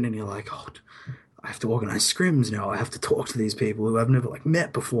wide open, and you're like, oh, I have to organize scrims now. I have to talk to these people who I've never like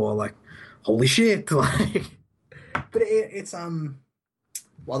met before. Like, holy shit! Like, but it's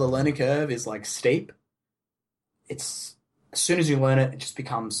while the learning curve is like steep, it's as soon as you learn it, it just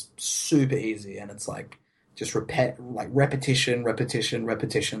becomes super easy, and it's like just repetition,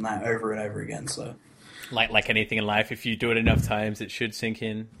 that over and over again. So. Like anything in life, if you do it enough times, it should sink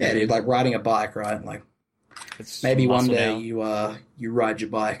in. Yeah, dude, like riding a bike, right? Like it's maybe one day you ride your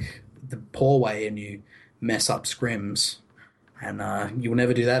bike the poor way and you mess up scrims, and you'll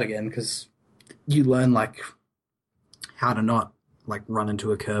never do that again because you learn like how to not like run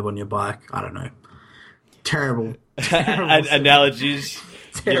into a curb on your bike. I don't know. Terrible analogies.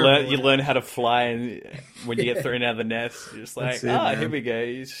 You learn how to fly, and when you get thrown out of the nest, you're just like, here we go.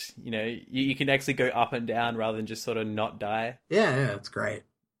 You can actually go up and down rather than just sort of not die. Yeah, it's great.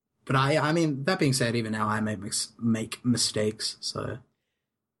 But I mean, that being said, even now I make mistakes, so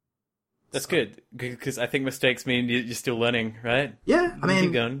that's good, because I think mistakes mean you're still learning, right? Yeah, I mean,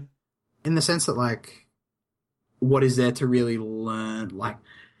 keep going. In the sense that like, what is there to really learn? Like,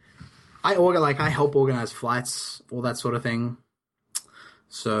 I help organize flights, all that sort of thing.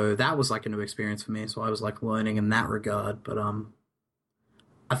 So that was like a new experience for me. So I was like learning in that regard. But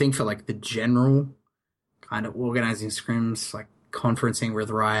I think for like the general kind of organizing scrims, like conferencing with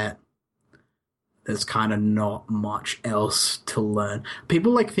Riot, there's kind of not much else to learn.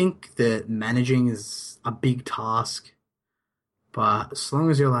 People like think that managing is a big task, but as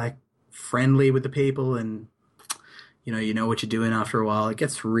long as you're like friendly with the people and you know what you're doing after a while, it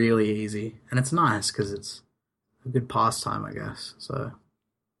gets really easy, and it's nice because it's a good pastime, I guess. So.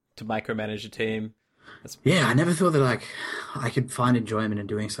 To micromanage a team. Yeah, I never thought that like I could find enjoyment in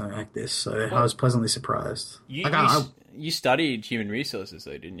doing something like this, so I was pleasantly surprised. You studied human resources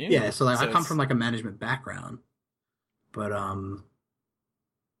though, didn't you? Yeah, so like I come from like a management background, but I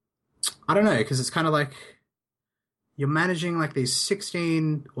don't know, because it's kind of like you're managing like these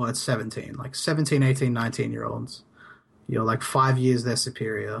 17, like 17, 18, 19-year-olds. You're like 5 years their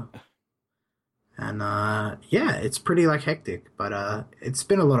superior. And, yeah, it's pretty, like, hectic, but, it's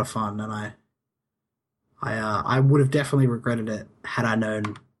been a lot of fun, and I would have definitely regretted it had I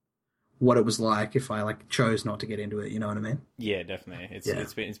known what it was like if I, like, chose not to get into it, you know what I mean? Yeah, definitely.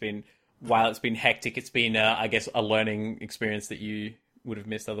 It's been, while it's been hectic, it's been, I guess, a learning experience that you would have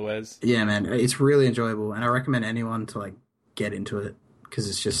missed otherwise. Yeah, man, it's really enjoyable, and I recommend anyone to, like, get into it, because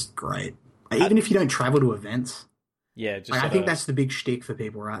it's just great. Even if you don't travel to events. Yeah, just like, I think that's the big shtick for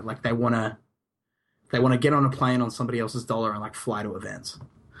people, right? Like, they want to get on a plane on somebody else's dollar and like fly to events.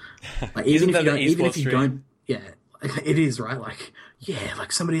 Like even if you don't, it is, right? Like, yeah,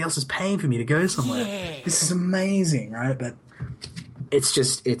 like somebody else is paying for me to go somewhere. Yeah. This is amazing, right? But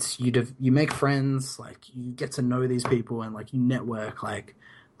you make friends, like you get to know these people, and like you network like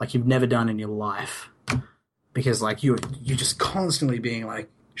you've never done in your life, because like you're just constantly being like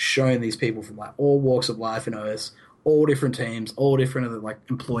shown these people from like all walks of life in OS, all different teams, all different other like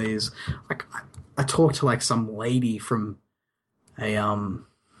employees. Like I talked to like some lady from a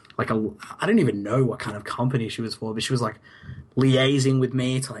I don't even know what kind of company she was for, but she was like liaising with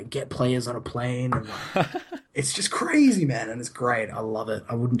me to like get players on a plane, and like, it's just crazy, man, and it's great. I love it.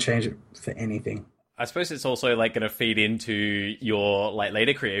 I wouldn't change it for anything. I suppose it's also like going to feed into your like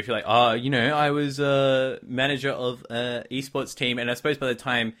later career. If you're like, oh, you know, I was a manager of an esports team, and I suppose by the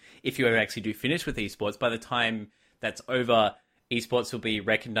time, if you ever actually do finish with esports, by the time that's over, esports will be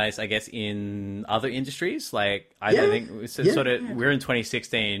recognized, I guess, in other industries. Like I think we're in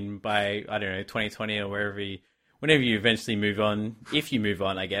 2016. By I don't know 2020 or whenever you eventually move on, if you move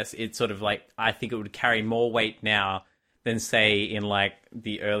on, I guess it's sort of like I think it would carry more weight now than say in like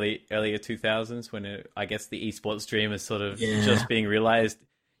the earlier 2000s when I guess the esports dream is sort of just being realized.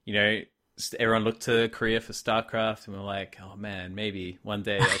 You know, everyone looked to Korea for StarCraft and we're like, oh man, maybe one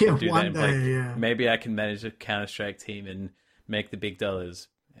day I can do that. Maybe I can manage a Counter-Strike team and make the big dollars.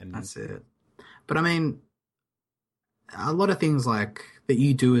 And that's it. But I mean, a lot of things like that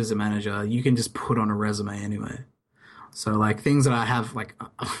you do as a manager, you can just put on a resume anyway. So like things that I have, like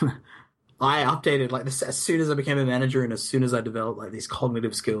I updated like this as soon as I became a manager and as soon as I developed like these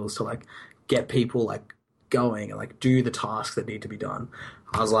cognitive skills to like get people like going and like do the tasks that need to be done.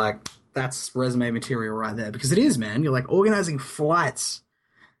 I was like, that's resume material right there, because it is, man. You're like organizing flights.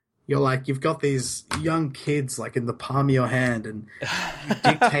 You're like, you've got these young kids like in the palm of your hand and you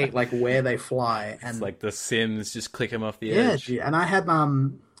dictate like where they fly. And it's like The Sims, just click them off the edge. Yeah, and I had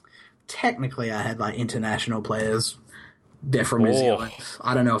technically I had like international players. They're from New Zealand.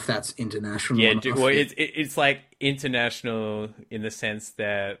 I don't know if that's international. Yeah, well, it's like international in the sense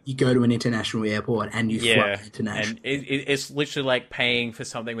that you go to an international airport and you fly international. And it's literally like paying for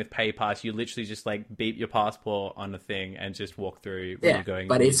something with PayPass. You literally just like beep your passport on a thing and just walk through when you're going.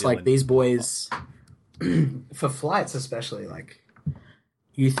 But it's like these boys, for flights especially, like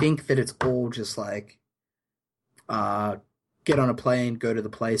you think that it's all just like get on a plane, go to the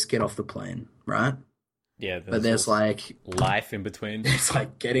place, get off the plane, right? Yeah, but there's like life in between. It's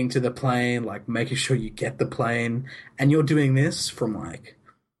like getting to the plane, like making sure you get the plane, and you're doing this from like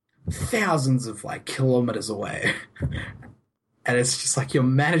thousands of like kilometers away. And it's just like you're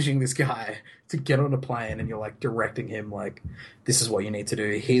managing this guy to get on a plane and you're like directing him like, this is what you need to do.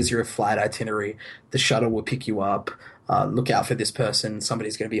 Here's your flight itinerary. The shuttle will pick you up. Look out for this person.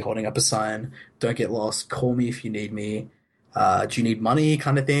 Somebody's going to be holding up a sign. Don't get lost. Call me if you need me. Do you need money,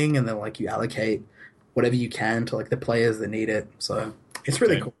 kind of thing? And then like you allocate whatever you can to like the players that need it. So it's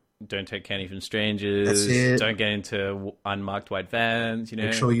really cool. Don't take candy from strangers. Don't get into unmarked white vans. You know,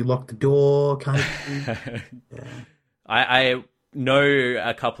 make sure you lock the door. Kind of thing. Yeah. I know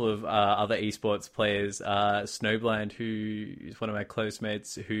a couple of other esports players. Snowblind, who is one of my close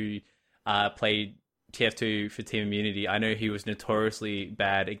mates, who played TF2 for Team Immunity. I know he was notoriously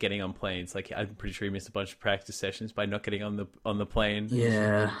bad at getting on planes. Like I'm pretty sure he missed a bunch of practice sessions by not getting on the plane.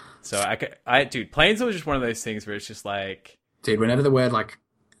 Yeah. So dude, planes are just one of those things where it's just like, dude, whenever the word like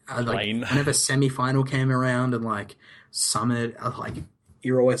whenever semi-final came around and like Summit, like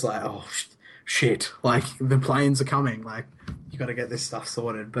you're always like, oh shit, like the planes are coming. Like you got to get this stuff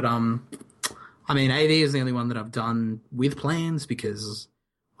sorted. But I mean, AD is the only one that I've done with planes because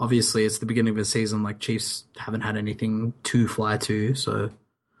obviously it's the beginning of the season. Like Chiefs haven't had anything to fly to, so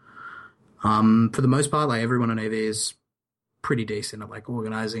for the most part, like everyone on AV is pretty decent at like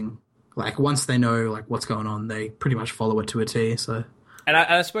organizing. Like once they know like what's going on, they pretty much follow it to a T. So, and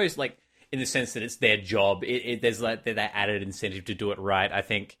I suppose like in the sense that it's their job, there's like that added incentive to do it right. I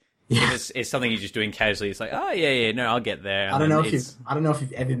think. Yeah. It's something you're just doing casually. It's like, oh yeah, no, I'll get there. And I don't know if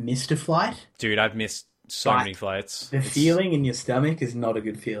you've ever missed a flight. Dude, I've missed so many flights. The feeling in your stomach is not a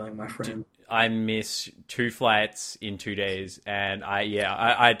good feeling, my friend. I missed 2 flights in 2 days, and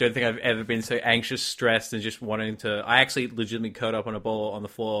I don't think I've ever been so anxious, stressed, and just wanting to. I actually legitimately curled up on a ball on the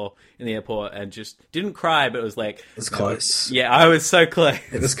floor in the airport and just didn't cry, but it was like it's close. Yeah, I was so close.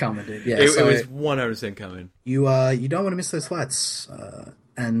 It was coming, dude. Yeah, it was 100% coming. You don't want to miss those flights.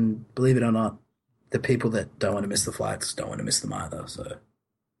 And believe it or not, the people that don't want to miss the flights don't want to miss them either. So,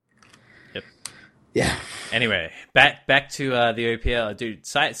 yep, yeah. Anyway, back to the OPL, dude.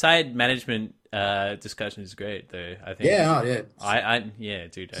 Side management discussion is great, though. I think. Yeah, yeah. Yeah,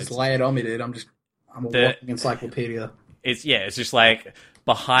 dude. Just lay it on me, dude. I'm a walking encyclopedia. it's just like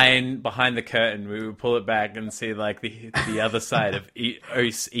behind the curtain, we would pull it back and see like the other side of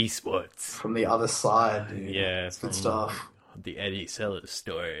esports. From the other side, dude. Yeah, it's good stuff. The Eddie Sellers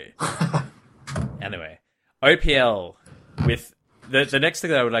story. Anyway, OPL with the next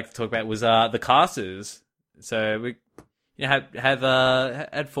thing that I would like to talk about was the casters. So we have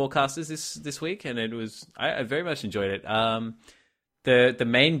had 4 casters this week, and it was I very much enjoyed it. The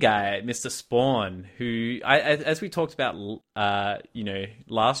main guy, Mr. Spawn, who as we talked about,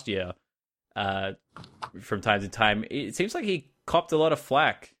 last year, from time to time, it seems like he copped a lot of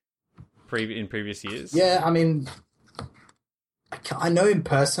flack in previous years. Yeah, I mean, I know him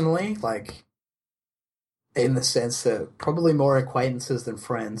personally, like, in the sense that probably more acquaintances than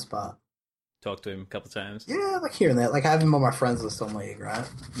friends, but... Talked to him a couple of times. Yeah, like here and there. Like, I have him on my friends list on League, right?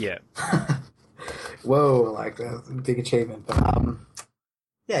 Yeah. Whoa, like, that's a big achievement. But,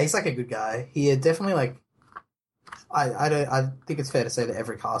 yeah, he's, like, a good guy. He definitely, like... I think it's fair to say that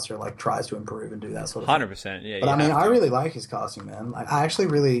every caster, like, tries to improve and do that sort of 100%, yeah. But, I mean, I really like his casting, man. Like, I actually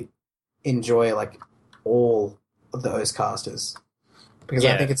really enjoy, like, all of those casters. Because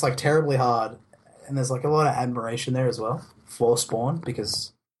I think it's, like, terribly hard. And there's, like, a lot of admiration there as well for Spawn,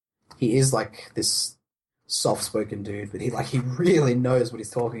 because he is, like, this soft-spoken dude, but he really knows what he's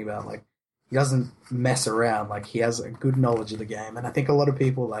talking about. Like, he doesn't mess around. Like, he has a good knowledge of the game. And I think a lot of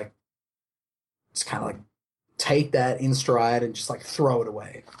people, like, just kind of, like, take that in stride and just, like, throw it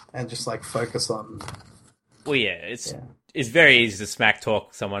away and just, like, focus on... Well, it's very easy to smack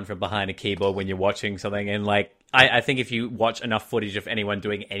talk someone from behind a keyboard when you're watching something, and, like, I think if you watch enough footage of anyone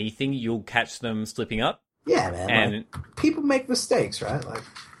doing anything, you'll catch them slipping up. Yeah, man. And like, people make mistakes, right? Like,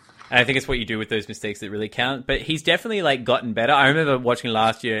 and I think it's what you do with those mistakes that really count. But he's definitely, like, gotten better. I remember watching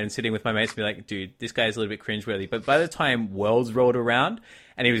last year and sitting with my mates and be like, dude, this guy's a little bit cringeworthy. But by the time Worlds rolled around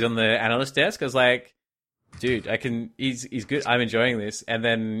and he was on the analyst desk, I was like, dude, he's good. I'm enjoying this. And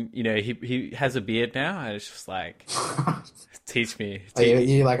then, he has a beard now. And it's just like, teach me. Are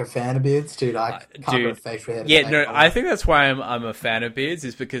you like a fan of beards? Dude, I can't grow a facial hair. Yeah, no, I think that's why I'm a fan of beards,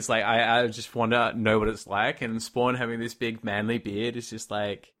 is because, like, I just want to know what it's like. And Spawn having this big manly beard is just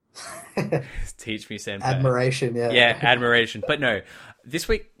like, teach me, senpai. Admiration, yeah. Yeah, admiration. But no, this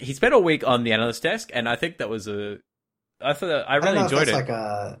week, he spent all week on the analyst desk. And I think that was I really enjoyed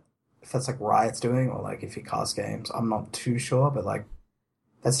it. If that's like Riot's doing, or like if he casts games, I'm not too sure, but like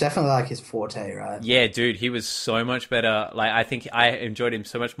that's definitely like his forte, right? Yeah, dude, he was so much better. Like, I think I enjoyed him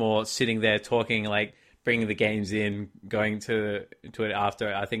so much more sitting there talking, like bringing the games in, going to it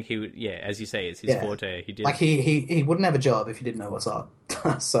after. I think he would, as you say, it's his forte. He did, like he wouldn't have a job if he didn't know what's up.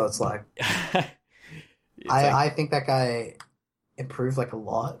 So it's like, I think that guy improved like a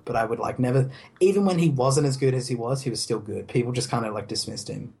lot, but I would like never, even when he wasn't as good as he was still good. People just kind of like dismissed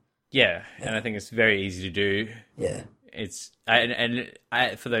him. Yeah, and I think it's very easy to do. Yeah. It's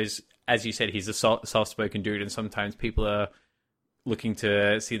for those, as you said, he's a soft-spoken dude, and sometimes people are looking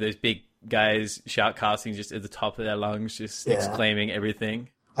to see those big guys shout casting just at the top of their lungs, just exclaiming everything.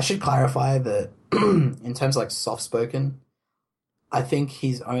 I should clarify that in terms of like soft-spoken, I think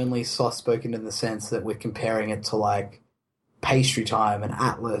he's only soft-spoken in the sense that we're comparing it to like Pastry Time and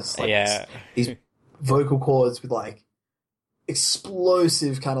Atlas. Like these vocal cords with like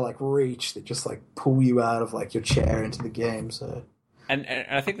explosive kind of like reach that just like pull you out of like your chair into the game. So, and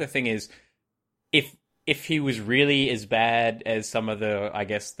I think the thing is, if he was really as bad as some of the, I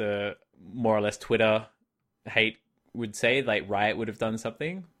guess, the more or less Twitter hate would say, like Riot would have done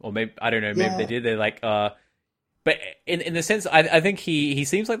something, or maybe, I don't know, maybe they did. They're like, but in the sense, I think he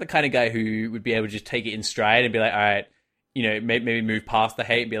seems like the kind of guy who would be able to just take it in stride and be like, all right, maybe move past the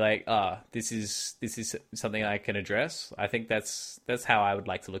hate and be like, this is something I can address. I think that's how I would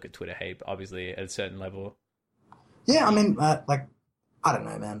like to look at Twitter hate, obviously, at a certain level. Yeah, I mean, like, I don't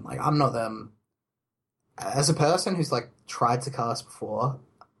know, man. Like, I'm not as a person who's like tried to cast before,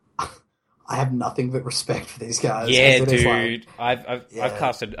 I have nothing but respect for these guys. Yeah, dude. Like,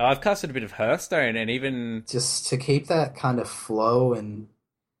 I've casted a bit of Hearthstone, and even just to keep that kind of flow and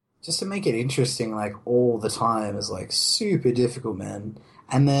just to make it interesting, like, all the time is, like, super difficult, man.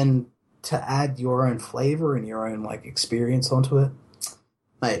 And then to add your own flavor and your own, like, experience onto it,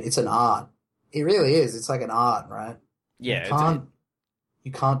 mate, it's an art. It really is. It's like an art, right? Yeah.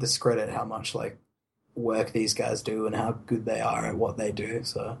 You can't discredit how much, like, work these guys do and how good they are at what they do.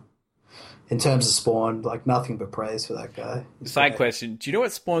 So, in terms of Spawn, like, nothing but praise for that guy. Side question. Do you know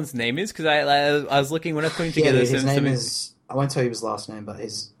what Spawn's name is? Because I was looking when I was putting together... his name is... I won't tell you his last name, but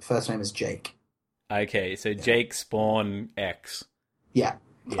his first name is Jake. Okay, so Jake Spawn X. Yeah.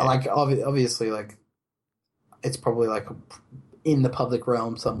 Like, obviously, like, it's probably, like, in the public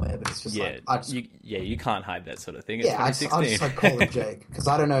realm somewhere, but it's just like you can't hide that sort of thing. It's yeah, I 2016. just like call him Jake because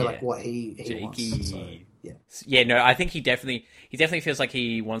I don't know like Yeah. what he Jakey. wants. So, yeah. Yeah, no, I think he definitely feels like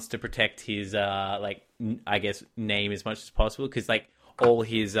he wants to protect his I guess name as much as possible because like all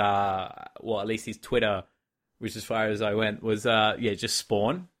his well at least his Twitter, which as far as I went was just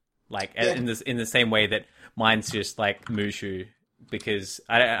Spawn, like in the same way that mine's just like Mushu, because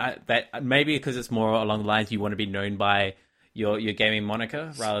I that maybe because it's more along the lines you want to be known by your gaming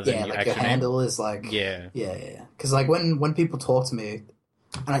moniker rather than your like actual your handle is like yeah. Because like when people talk to me,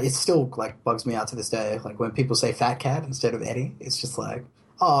 and it still like bugs me out to this day. Like when people say Fat Cat instead of Eddie, it's just like,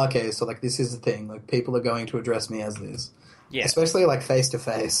 oh, okay, so like this is the thing. Like people are going to address me as this, especially like face to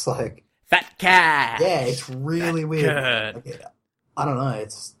face. Like Fat Cat. Yeah, it's really weird. Like, I don't know.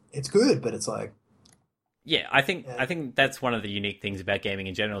 It's good, but it's like. Yeah, I think that's one of the unique things about gaming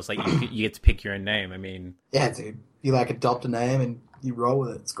in general. Is like you get to pick your own name. I mean, yeah, dude, you like adopt a name and you roll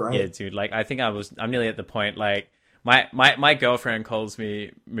with it. It's great. Yeah, dude. Like I think I'm nearly at the point. Like my girlfriend calls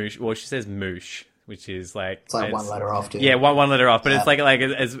me Moosh. Well, she says Moosh, which is like it's like one letter off, dude. Yeah, one letter off. But it's like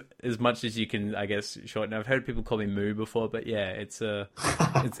as much as you can, I guess, shorten. I've heard people call me Moo before, but yeah, it's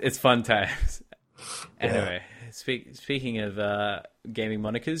it's fun times. Anyway, speaking of gaming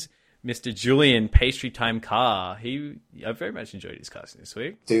monikers. Mr. Julian Pastry Time Carr. I very much enjoyed his casting this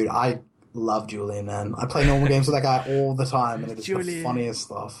week. Dude, I love Julian, man. I play normal games with that guy all the time, and it is the funniest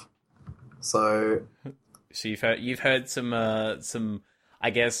stuff. So you've heard some I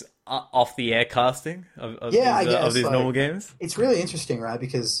guess off the air casting of these normal games. It's really interesting, right?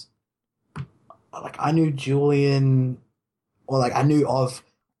 Because like I knew Julian, or like I knew of.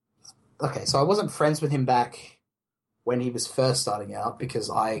 Okay, so I wasn't friends with him back when he was first starting out because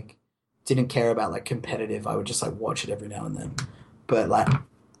I didn't care about like competitive. I would just like watch it every now and then. But like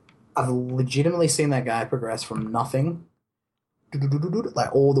I've legitimately seen that guy progress from nothing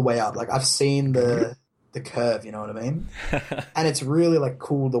like all the way up. Like I've seen the curve, you know what I mean? And it's really like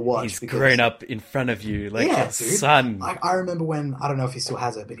cool to watch. He's grown up in front of you like a son. Like I remember when, I don't know if he still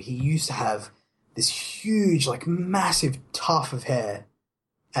has it, but he used to have this huge like massive tuft of hair.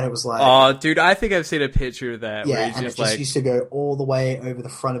 And it was like... Oh, dude, I think I've seen a picture of that. Yeah, where he's and just it just used to go all the way over the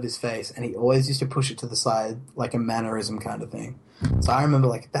front of his face, and he always used to push it to the side, like a mannerism kind of thing. So I remember,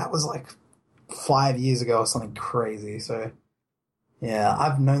 like, that was, like, 5 years ago or something crazy. So, yeah,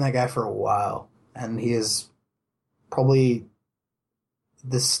 I've known that guy for a while, and he is probably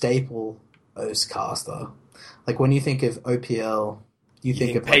the staple OS caster. Like, when you think of OPL, you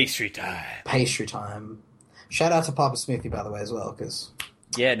think of... Pastry Time. Pastry Time. Shout out to Papa Smithy, by the way, as well, because...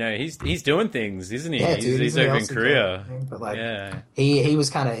 Yeah, no, he's doing things, isn't he? Yeah, dude, he's over in Korea. But like, yeah, he was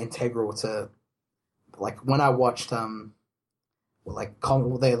kind of integral to, like, when I watched like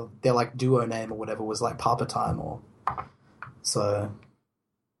their like duo name or whatever was like Papa Time so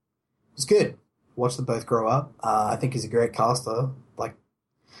it was good. Watch them both grow up. I think he's a great caster. Like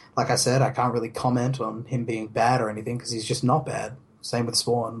I said, I can't really comment on him being bad or anything because he's just not bad. Same with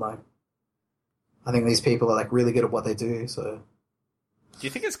Spawn. Like, I think these people are like really good at what they do. So. Do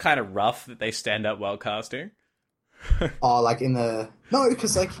you think it's kind of rough that they stand up while casting? Oh, like no,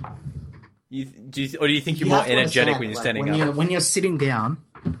 because like, or do you think you're more energetic when you're standing up? When you're sitting down,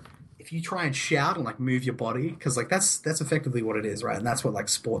 if you try and shout and like move your body, because like that's effectively what it is, right? And that's what like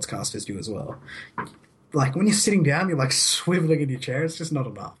sportscasters do as well. Like when you're sitting down, you're like swiveling in your chair. It's just not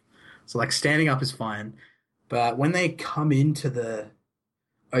enough. So like standing up is fine, but when they come into the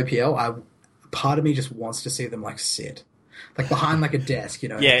OPL, part of me just wants to see them like sit. Like behind like a desk, you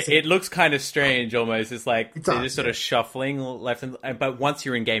know. Yeah, it looks kind of strange almost. It's like they're just sort of shuffling left and but once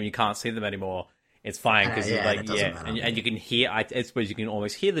you're in game, you can't see them anymore. It's fine because and you can hear. I suppose you can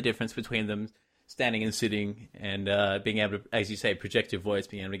almost hear the difference between them standing and sitting, and being able to, as you say, project your voice,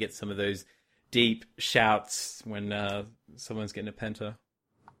 being able to get some of those deep shouts when someone's getting a penta.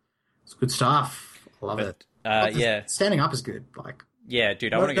 It's good stuff. I love it. Yeah, standing up is good. Like. Yeah,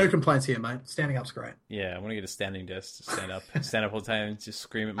 dude, no complaints here, mate. Standing up's great. Yeah, I want to get a standing desk to stand up all the time, just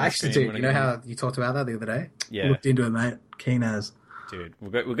scream at my Actually, screen. Dude, you know how you talked about that the other day? Yeah, looked into it, mate. Keen as. Dude, we'll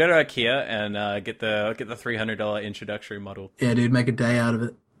go to IKEA and get the $300 introductory model. Yeah, dude, make a day out of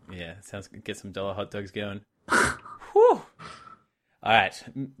it. Yeah, sounds good. Get some dollar hot dogs going. Whew. All right,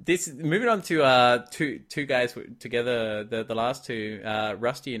 moving on to two guys together. The last two,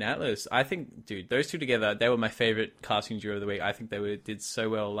 Rusty and Atlas. I think, dude, those two together, they were my favorite casting duo of the week. I think they did so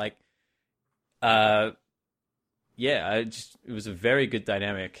well. Like, it was a very good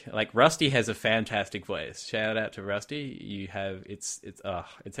dynamic. Like Rusty has a fantastic voice. Shout out to Rusty. It's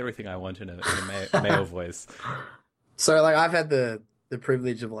everything I want in a male voice. So like I've had the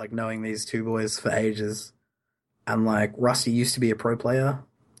privilege of like knowing these two boys for ages. And like Rusty used to be a pro player,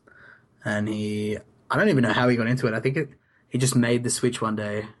 and I don't even know how he got into it. He just made the switch one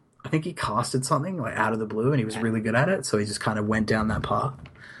day. I think he casted something like out of the blue, and he was really good at it, so he just kind of went down that path.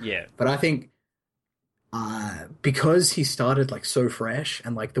 Yeah. But I think because he started like so fresh,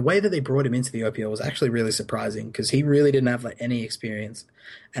 and like the way that they brought him into the OPL was actually really surprising because he really didn't have like any experience,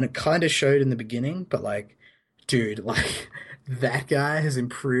 and it kind of showed in the beginning. But like, dude, like that guy has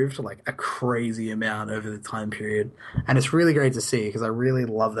improved like a crazy amount over the time period, and it's really great to see because I really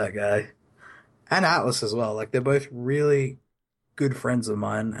love that guy and Atlas as well. Like they're both really good friends of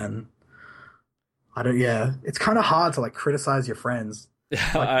mine, and yeah, it's kind of hard to like criticize your friends.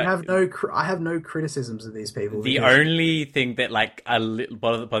 Like, I have no criticisms of these people. The only thing that like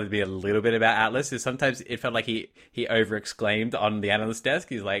bothered me a little bit about Atlas is sometimes it felt like he over exclaimed on the analyst desk.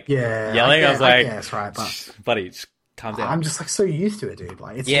 He's like yelling. I was like, yes, right, but buddy, just calm down. I'm just like so used to it, dude.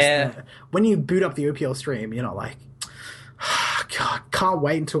 Like, it's just, when you boot up the OPL stream, you're not like, God, can't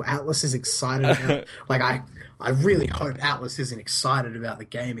wait until Atlas is excited. About, like, I really hope Atlas isn't excited about the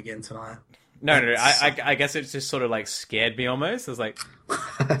game again tonight. No. I guess it just sort of like scared me almost. I was like,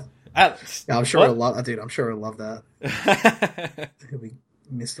 yeah, I'm sure he'll love that, dude. I'm sure he'll love that. He'll be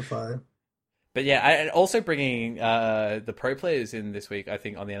mystified. But yeah, and also bringing the pro players in this week, I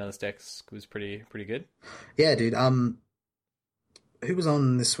think on the analyst desk was pretty good. Yeah, dude. Who was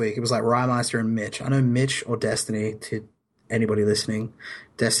on this week? It was like Rymeister and Mitch. I know Mitch or Destiny. To anybody listening,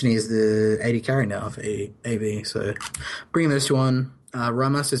 Destiny is the AD carry now for AV. So bringing those two on.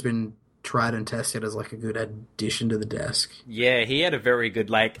 Rymeister's been tried and tested as like a good addition to the desk. Yeah, he had a very good,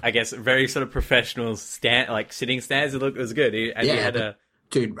 like, I guess, very sort of professional sitting stance. It was good.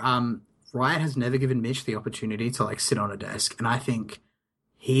 Dude, Riot has never given Mitch the opportunity to like sit on a desk, and I think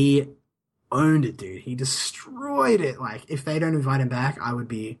he owned it, dude. He destroyed it. Like, if they don't invite him back, I would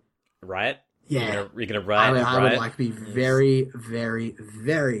be Riot. Yeah, you're gonna Riot. I would like be very, very,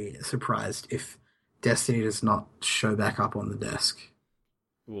 very surprised if Destiny does not show back up on the desk.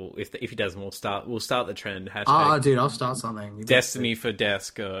 Well, if he doesn't, we'll start the trend. Hashtag oh, dude, I'll start something. Destiny for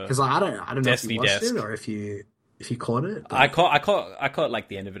desk. Because I don't know Destiny if you watched desk. it or if you caught it. I caught like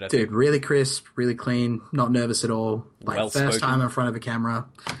the end of it. I dude, think. Really crisp, really clean, not nervous at all. Like Well-spoken. First time in front of a camera,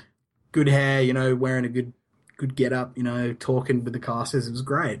 good hair, wearing a good get up, talking with the casters. It was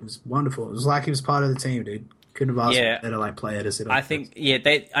great. It was wonderful. It was like he was part of the team, dude. Couldn't have asked for a better like player to sit on. I think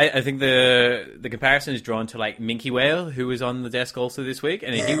I think the comparison is drawn to like Minky Whale, who was on the desk also this week,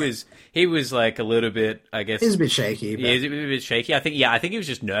 and he was like a little bit, I guess, he was a bit shaky. Yeah, he was a bit shaky. I think he was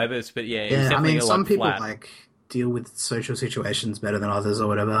just nervous, but he was definitely some people flat. like deal with social situations better than others or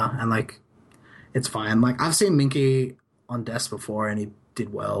whatever, and like it's fine. Like I've seen Minky on desk before, and he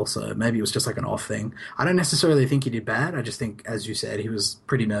did well, so maybe it was just like an off thing. I don't necessarily think he did bad. I just think, as you said, he was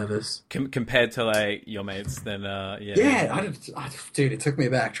pretty nervous compared to like your mates. Then dude, it took me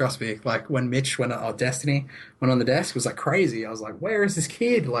back. Trust me. Like when Mitch Destiny went on the desk, it was like crazy. I was like, where is this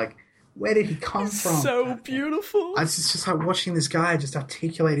kid? Like, where did he come from? So beautiful. It's just like watching this guy just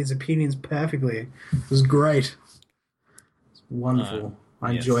articulate his opinions perfectly. It was great. It's wonderful.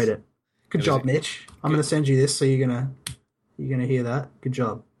 I enjoyed it. Good job, Mitch. I'm going to send you this, so you're gonna hear that. Good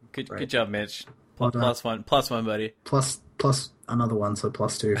job. Good job, Mitch. Plus one, buddy. Plus another one, so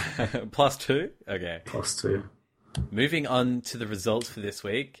 +2. +2? Okay. +2. Moving on to the results for this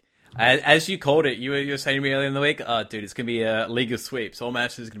week. As you called it, you were saying to me earlier in the week, oh, dude, it's going to be a league of sweeps. All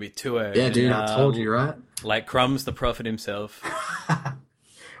matches are going to be 2-0. Yeah, dude, I told you, right? Like Crumbs, the prophet himself.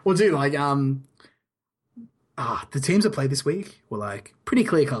 Well, dude, like, the teams that played this week were, like, pretty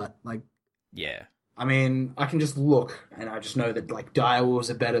clear-cut. Like, yeah. I mean, I can just look, and I just know that, like,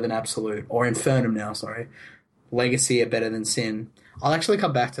 Direwolves are better than Absolute, or Infernum now, sorry. Legacy are better than Sin. I'll actually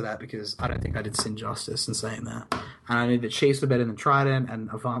come back to that because I don't think I did Sin justice in saying that. And I knew that Chiefs were better than Trident, and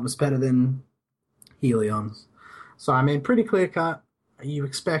Avant was better than Helions. So, I mean, pretty clear-cut. You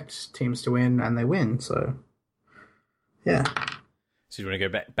expect teams to win, and they win, so... Yeah. So you want to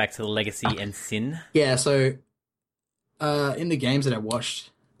go back to the Legacy and Sin? Yeah, so... in the games that I watched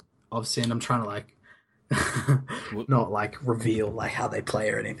of Sin, I'm trying to, like... not like reveal like how they play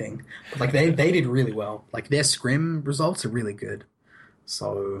or anything, but like they did really well. Like their scrim results are really good.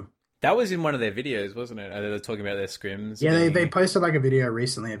 So that was in one of their videos, wasn't it? They were talking about their scrims. Yeah, they posted like a video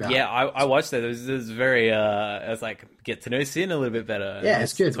recently about. Yeah, I watched that. It was very. I was like, get to know Sin a little bit better. Yeah,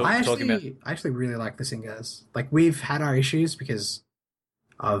 it's good. I actually really like the Sin guys. Like we've had our issues because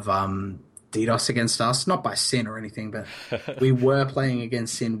of DDoS against us, not by Sin or anything, but we were playing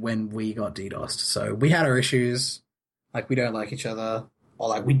against Sin when we got DDoSed. So we had our issues, like we don't like each other, or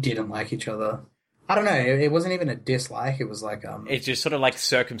like we didn't like each other. I don't know. It wasn't even a dislike. It was like it's just sort of like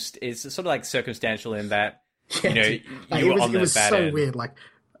it's sort of like circumstantial in that Yeah, you know, dude. Like, you were on it the was bad so end. weird. Like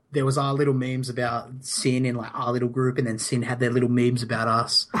there was our little memes about Sin in like our little group, and then Sin had their little memes about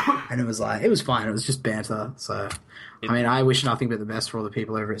us, and it was like it was fine. It was just banter. So, I mean, I wish nothing but the best for all the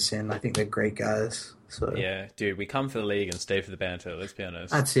people over at Sin. I think they're great guys. So Yeah, dude, we come for the league and stay for the banter. Let's be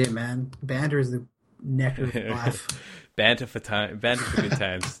honest. that's it, man. Banter is the nectar of life. Banter for good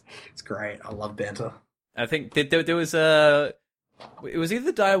times. It's great. I love banter. I think there was it was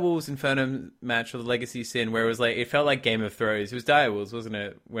either the Direwolves Inferno match or the Legacy Sin where it was like it felt like Game of Thrones. It was Direwolves, wasn't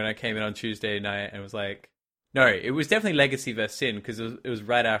it? When I came in on Tuesday night and it was like, no, it was definitely Legacy versus Sin because it was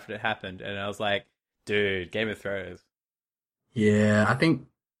right after it happened, and I was like, dude, Game of Thrones. Yeah, I think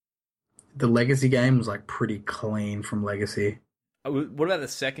the Legacy game was like pretty clean from Legacy. What about the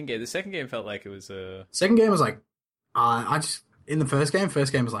second game? The second game felt like it was Second game was like, I just in the first game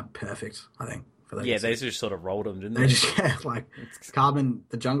was like perfect. I think for Legacy. Yeah, they just sort of rolled them, didn't they? They just like Carbon,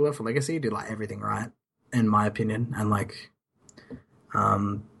 the jungler for Legacy, did like everything right, in my opinion, and like,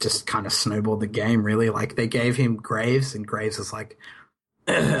 just kind of snowballed the game. Really, like they gave him Graves, and Graves is like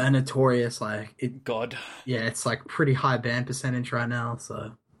a notorious God. Yeah, it's like pretty high ban percentage right now.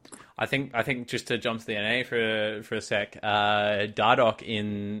 So I think just to jump to the NA for a sec, Dardoch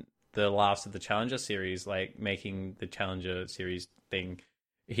in the last of the Challenger series, like making the Challenger series thing,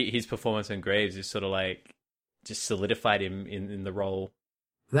 his performance in Graves is sort of like just solidified him in the role.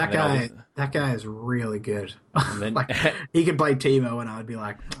 That guy is really good. Then, like he could play Teemo, and I would be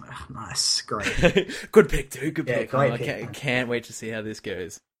like, oh, nice, great, good pick, dude. Good pick. Great pick. Can't wait to see how this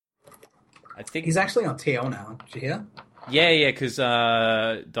goes. I think he's actually on TL now. Did you hear? Yeah, because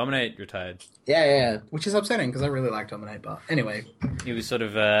Dominate retired. Yeah, which is upsetting because I really like Dominate. But anyway, he was sort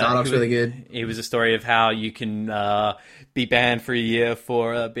of Dardoch's really good. It was a story of how you can be banned for a year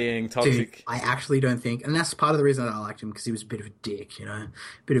for being toxic. Dude, I actually don't think, and that's part of the reason that I liked him, because he was a bit of a dick, a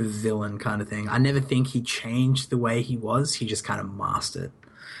bit of a villain kind of thing. I never think he changed the way he was. He just kind of masked it.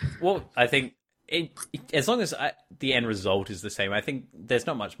 Well, I think as long as the end result is the same, I think there's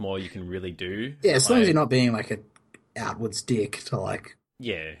not much more you can really do. Yeah, as long as you're not being like a outwards dick to like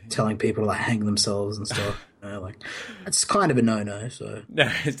telling people to like hang themselves and stuff. Like it's kind of a no-no. So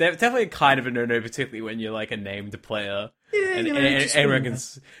no, it's definitely kind of a no-no, particularly when you're like a named player. Yeah, and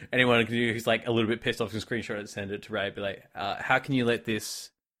anyone can do who's like a little bit pissed off can screenshot it and send it to Ray. Be like, how can you let this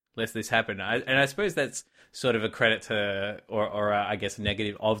happen? I suppose that's sort of a credit to, or I guess a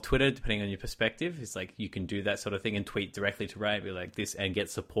negative of Twitter, depending on your perspective. It's like you can do that sort of thing and tweet directly to Ray, be like this, and get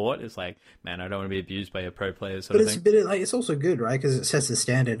support. It's like, man, I don't want to be abused by a pro player sort of thing. But it's also good, right? Because it sets the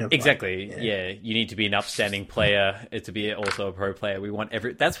standard. Of exactly. Like, yeah, you need to be an upstanding player to be also a pro player. We want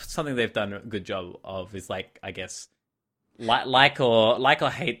that's something they've done a good job of. Is like, I guess, like or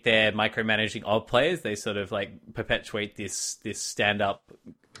hate their micromanaging of players, they sort of like perpetuate this stand up,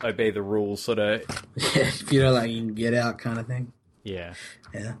 obey the rules sort of. Yeah, if you don't like, you can get out kind of thing. Yeah,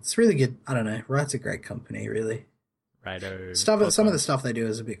 it's really good. I don't know. Riot's a great company, really. Righto. Some of the stuff they do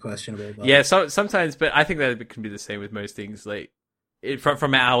is a bit questionable. But... Yeah, sometimes, but I think that can be the same with most things. Like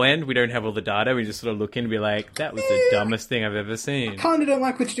from our end, we don't have all the data. We just sort of look in and be like, that was the dumbest thing I've ever seen. I kind of don't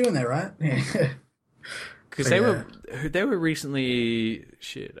like what you're doing there, right? Because they were recently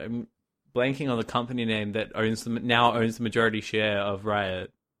shit. I'm blanking on the company name that owns the majority share of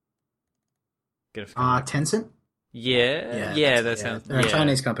Riot. Tencent. Yeah, that sounds. They're a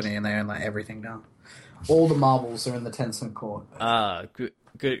Chinese company and they own like everything now. All the marbles are in the Tencent court.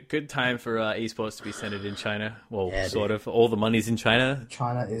 Good time for esports to be centered in China. Well, sort of. All the money's in China.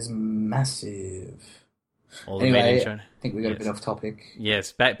 China is massive. Anyway, in China. I think we got a bit off topic.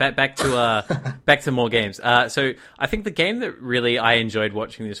 Yes, back to back to more games. So I think the game that really I enjoyed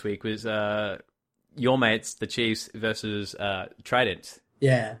watching this week was your mates, the Chiefs versus Trident.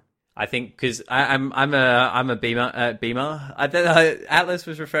 Yeah. I think because I'm a Beamer. Atlas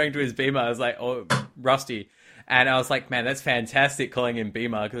was referring to his Beamer. I was like, oh, Rusty, and I was like, man, that's fantastic calling him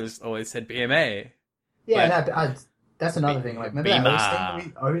Beamer because I always said BMA. Yeah, that's another thing. Like, remember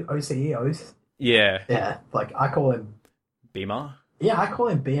that OCE Oath? Yeah, like I call him Beamer. Yeah, I call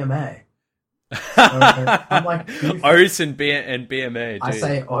him BMA. I'm like Oath and BMA. Dude. I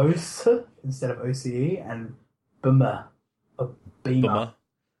say Oath instead of OCE and Beamer. Beamer.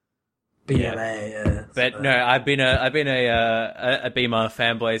 BMA, yeah. But no, I've been a Beamer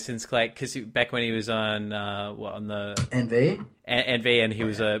fanboy since like because back when he was on on the NV, and he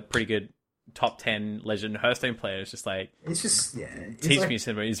was a pretty good top 10 Legend Hearthstone player. It's just like teach me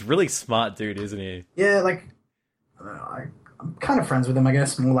something. He's a really smart dude, isn't he? Yeah, like I'm kind of friends with him, I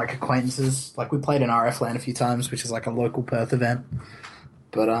guess. More like acquaintances. Like we played in RF LAN a few times, which is like a local Perth event.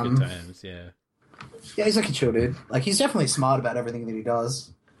 But good times, yeah. Yeah, he's like a chill dude. Like he's definitely smart about everything that he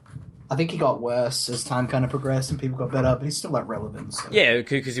does. I think he got worse as time kind of progressed and people got better, but he's still like relevant. So. Yeah,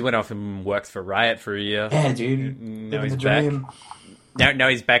 because he went off and worked for Riot for a year. Yeah, dude. Now Living he's the back. dream. Now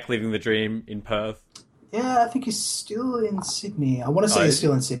he's back living the dream in Perth. Yeah, I think he's still in Sydney. I want to say he's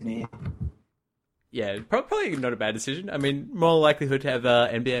still in Sydney. Yeah, probably not a bad decision. I mean, more likelihood to have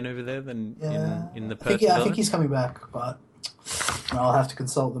NBN over there than in the Perth. I think he's coming back, but I'll have to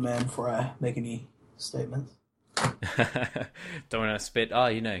consult the man before I make any statements. Don't want to spit. Oh,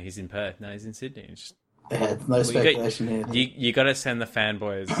 he's in Perth. No, he's in Sydney. Just, yeah, no speculation here. You got to send the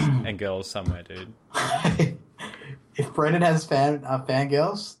fanboys and girls somewhere, dude. If Brendan has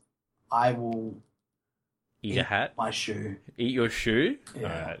fangirls, I will eat a hat. My shoe. Eat your shoe. Yeah.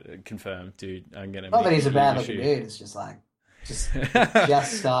 All right, confirmed, dude. I'm gonna. Not that he's a bad looking dude. It's just like just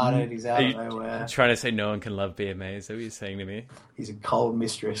started. He's out of nowhere. Trying to say no one can love BMA. Is that what you're saying to me? He's a cold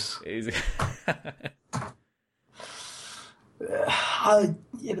mistress. But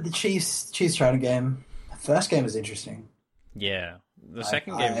the Chiefs training game. The first game was interesting. Yeah, the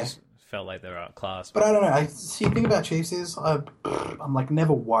second game just felt like they were outclassed. But I don't know. The thing about Chiefs is I'm like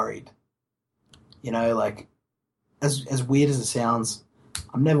never worried. Like as weird as it sounds,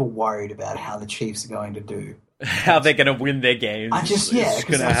 I'm never worried about how the Chiefs are going to do. How they're going to win their games. It's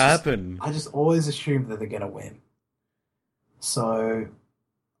going to happen. I just always assume that they're going to win. So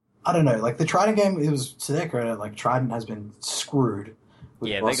I don't know. Like the Trident game, it was to their credit. Like Trident has been screwed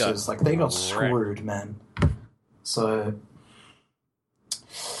with rosters. They got screwed, man. So,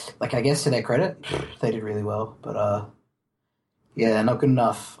 like I guess to their credit, they did really well. But yeah, not good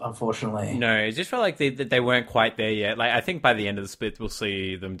enough, unfortunately. No, it just felt like they weren't quite there yet. Like I think by the end of the split, we'll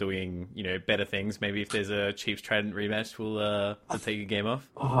see them doing better things. Maybe if there's a Chiefs Trident rematch, we'll take a game off.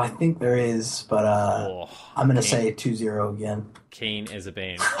 Oh, I think there is, but I'm going to say 2-0 again. Keen as a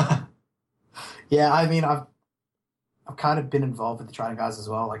bean. Yeah, I mean, I've kind of been involved with the Trident guys as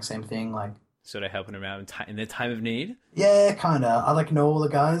well. Like same thing, like sort of helping them out in their time of need. Yeah, kind of. I know all the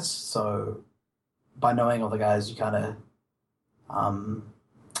guys, so by knowing all the guys, you kind of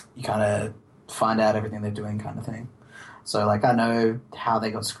find out everything they're doing, kind of thing. So like I know how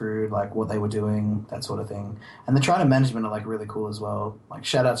they got screwed, like what they were doing, that sort of thing. And the Trident management are like really cool as well. Like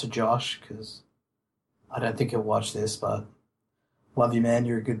shout out to Josh because I don't think he'll watch this, but love you, man.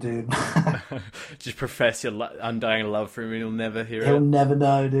 You're a good dude. Just profess your undying love for him, and he'll never hear it. He'll never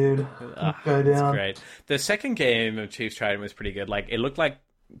know, dude. Go down. That's great. The second game of Chiefs Trident was pretty good. Like it looked like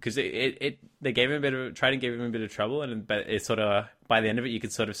because they gave him Trident gave him a bit of trouble, but it sort of by the end of it you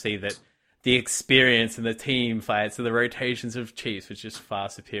could sort of see that the experience and the team fights and the rotations of Chiefs was just far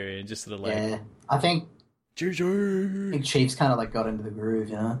superior and just sort of like I think GG. Chiefs kind of like got into the groove,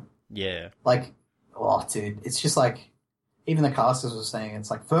 Yeah. Like, oh, dude, it's just like. Even the casters were saying it's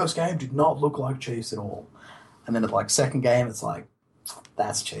like first game did not look like Chiefs at all, and then like second game it's like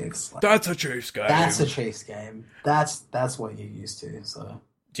that's Chiefs. Like, that's a Chiefs game. That's a Chiefs game. That's what you're used to. So,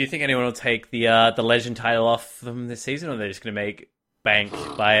 do you think anyone will take the legend title off them this season, or they're just going to make bank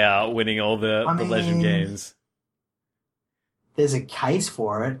by winning all the legend games? There's a case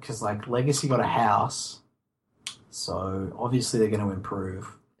for it because like Legacy got a house, so obviously they're going to improve.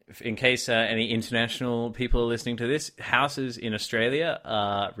 In case any international people are listening to this, houses in Australia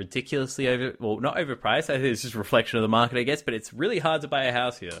are ridiculously not overpriced. I think it's just a reflection of the market, I guess, but it's really hard to buy a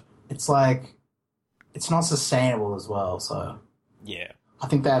house here. It's like, it's not sustainable as well, so. Yeah. I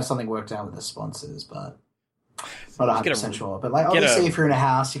think they have something worked out with the sponsors, but not 100% sure. But like, obviously if you're in a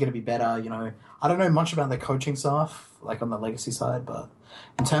house, you're going to be better, I don't know much about the coaching staff, like on the Legacy side, but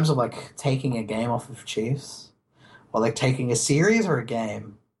in terms of like taking a game off of Chiefs, or like taking a series or a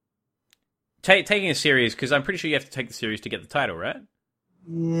game, taking a series, because I'm pretty sure you have to take the series to get the title, right?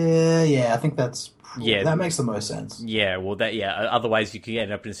 Yeah, I think that makes the most sense. Yeah, well, otherwise you could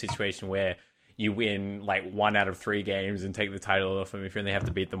end up in a situation where you win like 1 out of 3 games and take the title off them if you only have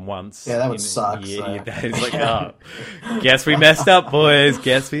to beat them once. Yeah, that would suck. Yeah, that is like, guess we messed up, boys.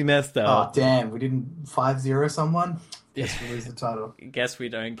 Guess we messed up. Oh, damn, we didn't 5-0 someone? Guess we lose the title. Guess we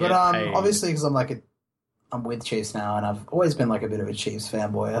don't get paid. Obviously, because I'm with Chiefs now, and I've always been like a bit of a Chiefs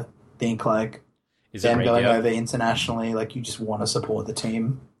fanboy. I think like them going over internationally, like you just want to support the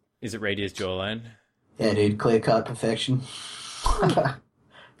team. Is it Radio's jawline? Yeah, dude, clear cut perfection.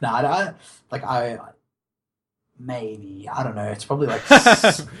 Maybe I don't know. It's probably like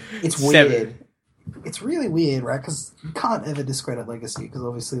it's weird. It's really weird, right? Because you can't ever discredit Legacy because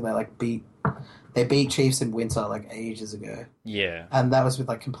obviously they beat Chiefs in winter like ages ago. Yeah, and that was with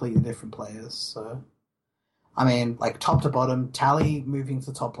like completely different players. So. I mean, like, top to bottom, Tally moving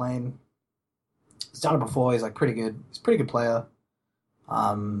to top lane. He's done it before. He's, like, pretty good. He's a pretty good player.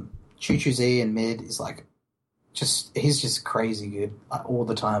 Choo Choo Z in mid is, like, he's just crazy good all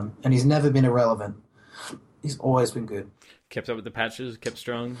the time, and he's never been irrelevant. He's always been good. Kept up with the patches, kept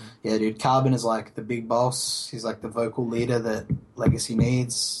strong. Yeah, dude. Carbon is like the big boss. He's like the vocal leader that Legacy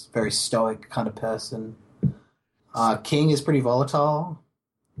needs. Very stoic kind of person. King is pretty volatile.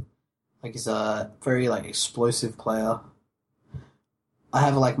 Like he's a very like explosive player. I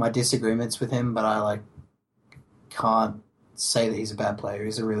have like my disagreements with him, but I like can't say that he's a bad player.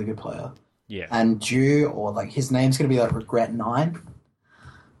 He's a really good player. Yeah. And Dew, or like his name's going to be like Regret 9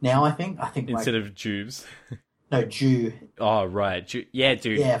 now, I think. Instead of Jubes. No, Dew. Oh, right. Yeah,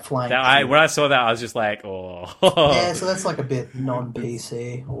 dude. Yeah, flying. When I saw that, I was just like, oh. Yeah, so that's like a bit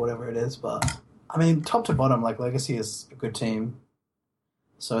non-PC or whatever it is. But, I mean, top to bottom, like Legacy is a good team.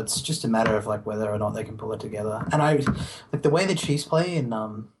 So it's just a matter of like whether or not they can pull it together. And I like the way the Chiefs play in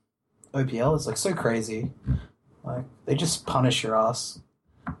OPL is like so crazy. Like they just punish your ass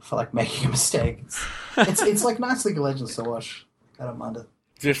for like making a mistake. It's like nice League of Legends to watch. I don't mind it.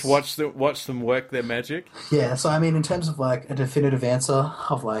 Just watch them work their magic. Yeah, so I mean, in terms of like a definitive answer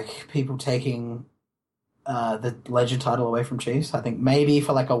of like people taking the Legend title away from Chiefs, I think maybe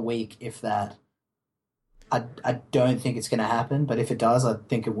for like a week, if that. I don't think it's going to happen, but if it does, I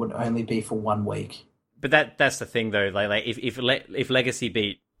think it would only be for 1 week. But that's the thing though. Like if Legacy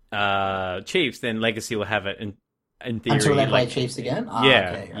beat Chiefs, then Legacy will have it in theory until they play Chiefs again.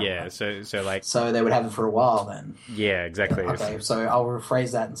 Yeah. So like so they would have it for a while then. Yeah, exactly. Okay, so I'll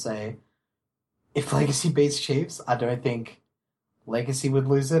rephrase that and say, if Legacy beats Chiefs, I don't think Legacy would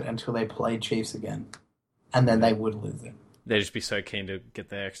lose it until they play Chiefs again, and then they would lose it. They'd just be so keen to get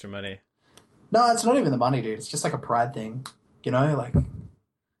their extra money. No, it's not even the money, dude. It's just like a pride thing, you know, like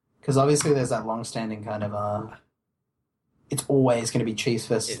because obviously there's that long-standing kind of it's always going to be Chiefs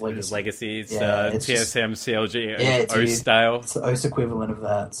versus Legacy. Legacy, it's TSM, CLG, O dude. style. It's the OS equivalent of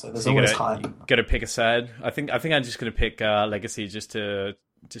that. So there's always hype. Got to pick a side. I think I'm just going to pick Legacy just to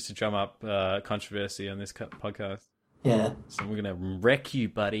drum up controversy on this podcast. Yeah. So we're going to wreck you,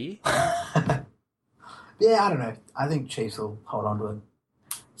 buddy. Yeah, I don't know. I think Chiefs will hold on to it.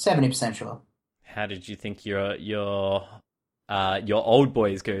 70% sure. How did you think your old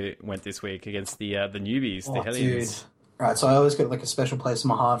boys went this week against the newbies, the Hellions? Dude. Right, so I always got like a special place in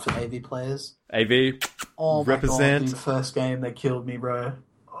my heart for AV players. AV, oh represent. My God, dude, first game they killed me, bro.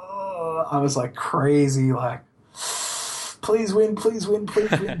 Oh, I was like crazy, like please win, please win,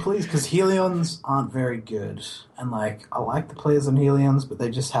 please win, please, because Helions aren't very good, and like I like the players on Helions, but they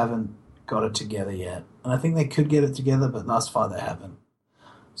just haven't got it together yet, and I think they could get it together, but thus far they haven't.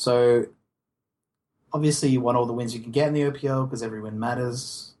 So obviously you want all the wins you can get in the OPL because every win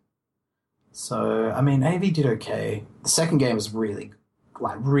matters. So, I mean, AV did okay. The second game was really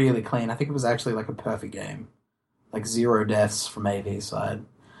clean. I think it was actually like a perfect game. Like 0 deaths from AV's side.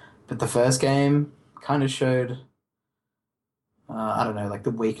 But the first game kind of showed, I don't know, like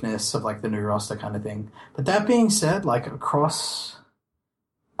the weakness of like the new roster kind of thing. But that being said, like across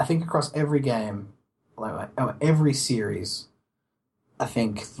every game, like every series, I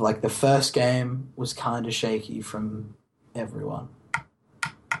think like the first game was kind of shaky from everyone.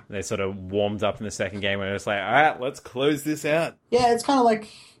 They sort of warmed up in the second game and it was like, all right, let's close this out. Yeah, it's kind of like,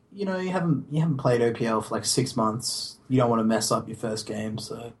 you know, you haven't played OPL for like 6 months. You don't want to mess up your first game,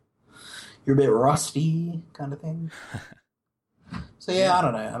 so you're a bit rusty kind of thing. So yeah, I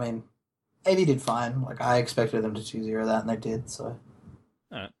don't know. I mean, AV did fine. Like I expected them to 2-0 that, and they did. So,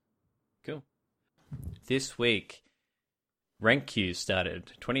 all right, cool. This week, Rank Q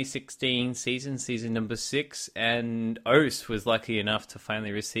started 2016 season number 6, and OS was lucky enough to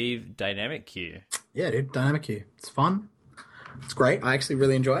finally receive Dynamic Q. Yeah, dude, Dynamic Q. It's fun. It's great. I actually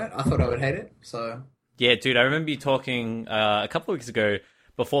really enjoy it. I thought I would hate it. So yeah, dude, I remember you talking a couple of weeks ago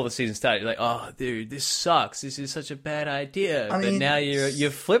before the season started. You're like, "Oh, dude, this sucks. This is such a bad idea." But now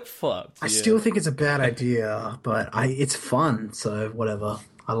you're flip flopped. I still think it's a bad idea, but it's fun. So whatever.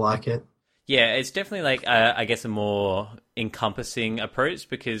 I like it. Yeah, it's definitely like I guess a more encompassing approach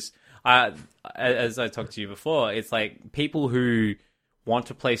because as I talked to you before, it's like people who want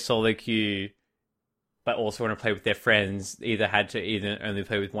to play solo queue but also want to play with their friends either had to either only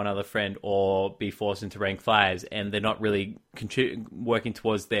play with one other friend or be forced into rank 5s, and they're not really working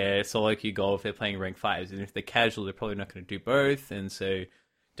towards their solo queue goal if they're playing rank 5s. And if they're casual, they're probably not going to do both. And so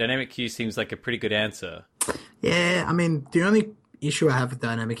Dynamic Queue seems like a pretty good answer. Yeah, I mean, the only issue I have with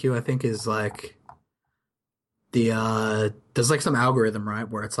Dynamic Queue, I think, is like there's like some algorithm, right,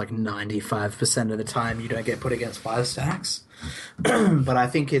 where it's like 95% of the time you don't get put against 5 stacks. But I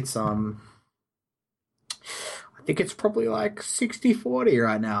think it's probably like 60-40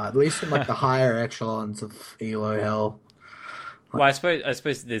 right now, at least in like the higher echelons of ELO hell. Well, I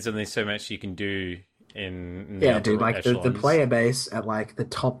suppose there's only so much you can do in the Yeah, upper dude, like the echelons. player base at like the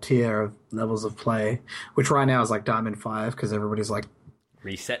top tier of levels of play, which right now is like Diamond 5 because everybody's like,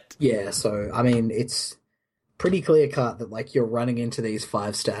 Reset. yeah, so I mean, it's pretty clear cut that like you're running into these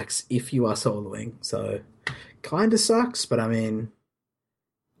 5 stacks if you are soloing. So kind of sucks, but I mean,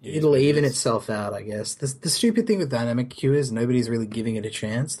 it'll even itself out, I guess. The stupid thing with dynamic queue is nobody's really giving it a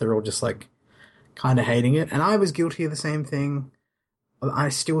chance. They're all just like kind of hating it, and I was guilty of the same thing. I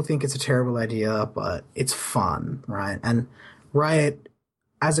still think it's a terrible idea, but it's fun, right? And Riot,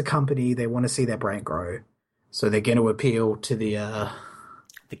 as a company, they want to see their brand grow, so they're going to appeal to The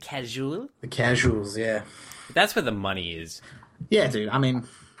casuals. Yeah, That's where the money is. yeah, dude. I mean,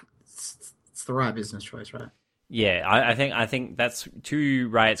 it's the right business choice, right? Yeah, I think that's to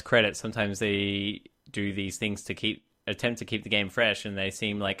Riot's credit. Sometimes they do these things to attempt to keep the game fresh, and they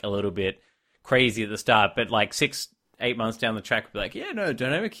seem like a little bit crazy at the start, but like 6-8 months down the track, we'll be like, yeah, no,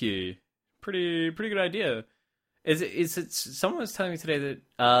 dynamic queue, pretty good idea. Is it? Someone was telling me today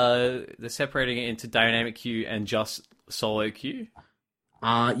that they're separating it into dynamic queue and just solo queue.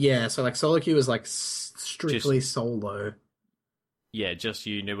 Yeah. So like solo queue is like strictly solo. Yeah, just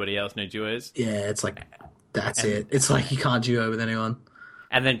you, nobody else, no duos. Yeah, it's like that's it. It's like you can't duo with anyone.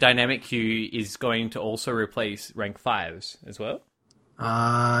 And then dynamic queue is going to also replace rank 5s as well.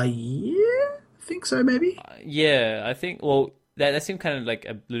 Yeah, I think so, maybe. Yeah, I think. Well, that seemed kind of like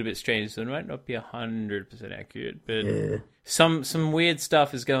a little bit strange, so it might not be 100% accurate. But Yeah. some weird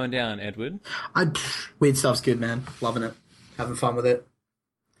stuff is going down, Edward. Weird stuff's good, man. Loving it, having fun with it.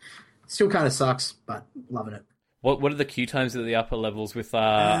 Still kind of sucks, but loving it. What are the queue times at the upper levels with?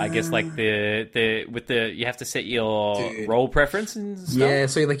 I guess like the you have to set your role preference and stuff. Yeah,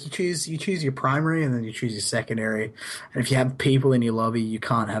 so like you choose your primary and then you choose your secondary, and if you have people in your lobby, you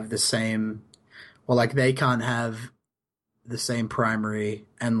can't have the same. Well, like they can't have the same primary,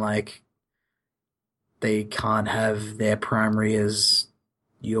 and like they can't have their primary as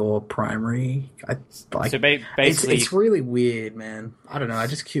your primary. So basically, it's really weird, man. I don't know. I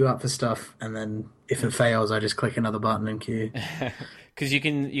just queue up for stuff, and then if it fails, I just click another button and queue. Because you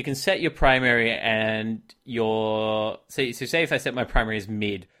can set your primary and your so say if I set my primary as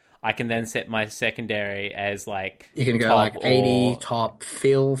mid, I can then set my secondary as like you can go like 80 top.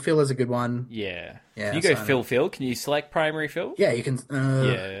 Fill is a good one. Yeah. Yeah, Can you go fill? Can you select primary fill? Yeah, you can.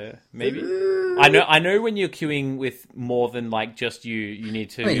 Yeah, maybe. I know when you're queuing with more than like just you need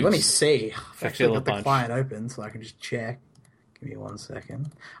to. Wait, let me see. I've actually got the bunch. client open, so I can just check. Give me 1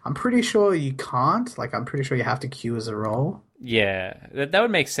 second. I'm pretty sure you can't. Like, I'm pretty sure you have to queue as a role. Yeah, that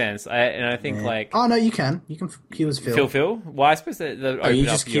would make sense. I think like. Oh no, you can. You can queue as Phil. Fill. Well, I suppose that you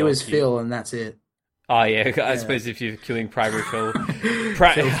just queue as Phil, and that's it. Oh yeah, I suppose if you're queuing primary fill,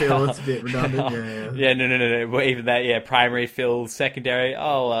 Phil, it's a bit redundant. Yeah. No. Well, even that, yeah, primary fill, secondary.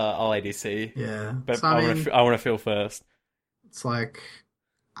 I'll ADC. Yeah, but so, I want to fill first. It's like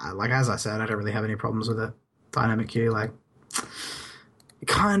as I said, I don't really have any problems with it. Dynamic queue, like, it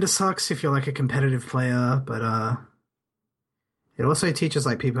kind of sucks if you're like a competitive player, but it also teaches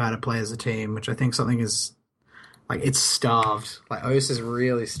like people how to play as a team, which I think something is. Like, it's starved. Like, OS is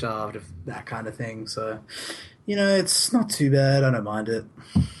really starved of that kind of thing. So, it's not too bad. I don't mind it.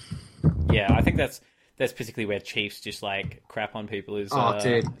 Yeah, I think that's particularly where Chiefs just, like, crap on people is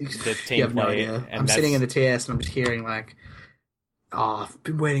dude. the team you have play. No idea. And I'm sitting in the TS and I'm just hearing, like, I've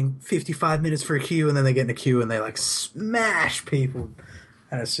been waiting 55 minutes for a queue, and then they get in a queue and they, like, smash people.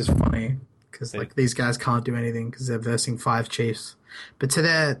 And it's just funny because, like, these guys can't do anything because they're versing 5 Chiefs. But to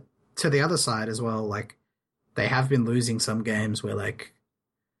the other side as well, like, they have been losing some games where like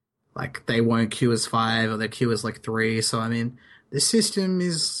they won't queue as 5 or they queue as like 3. So I mean, the system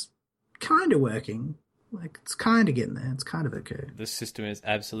is kind of working. Like, it's kind of getting there. It's kind of okay. The system is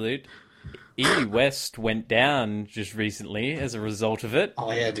absolute. EU West went down just recently as a result of it.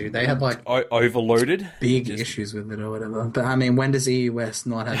 Oh yeah, dude. They had like overloaded big issues with it or whatever. But I mean, when does EU West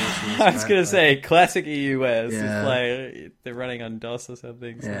not have issues? I was gonna say classic EU West. Yeah. It's like they're running on DOS or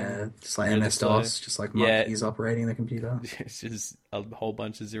something. So yeah, just like MS DOS, just like monkeys operating the computer. It's just a whole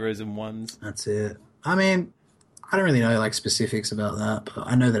bunch of zeros and ones. That's it. I mean, I don't really know like specifics about that, but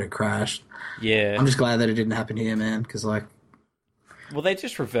I know that it crashed. Yeah, I'm just glad that it didn't happen here, man. Because like. Well, they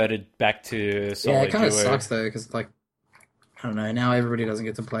just reverted back to solo Yeah, it kind of duo. sucks though, because like, I don't know. Now everybody doesn't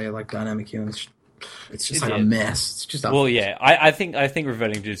get to play like dynamic queue, and it's just like a mess. It's just well, yeah. I think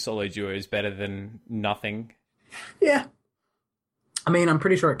reverting to solo duo is better than nothing. Yeah, I mean, I'm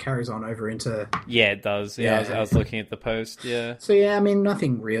pretty sure it carries on over into. Yeah, it does. Yeah, I was looking at the post. Yeah. So yeah, I mean,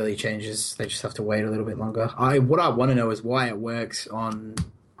 nothing really changes. They just have to wait a little bit longer. What I want to know is why it works on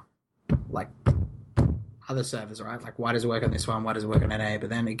like other servers, right? Like, why does it work on this one? Why does it work on NA? But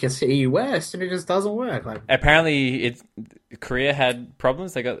then it gets to EU West and it just doesn't work. Like, apparently, Korea had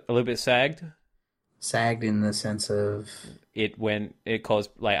problems. They got a little bit sagged. Sagged in the sense of it caused,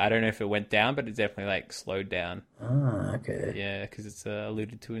 like, I don't know if it went down, but it definitely, like, slowed down. Oh, okay. Yeah, because it's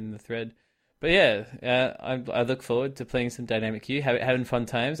alluded to in the thread. But yeah, I look forward to playing some dynamic queue, having fun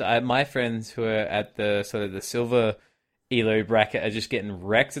times. My friends who are at the sort of the silver elo bracket are just getting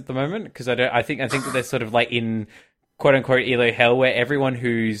wrecked at the moment, because I think that they're sort of like in quote unquote elo hell, where everyone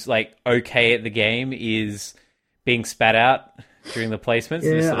who's like okay at the game is being spat out during the placements.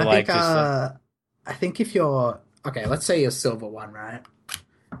 Yeah, sort of I think if you're okay, let's say you're silver one, right?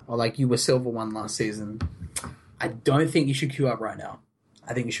 Or like you were silver one last season. I don't think you should queue up right now.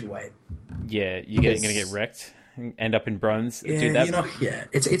 I think you should wait. Yeah, you're going to get wrecked and end up in bronze. Yeah, Dude,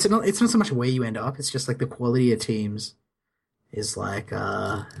 it's not so much where you end up. It's just like the quality of teams is like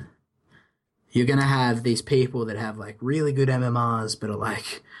you're gonna have these people that have like really good MMRs but are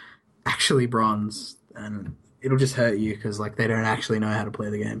like actually bronze, and it'll just hurt you because like they don't actually know how to play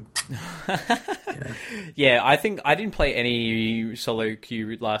the game. Yeah, I think I didn't play any solo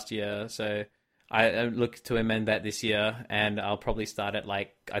queue last year, so I look to amend that this year, and I'll probably start at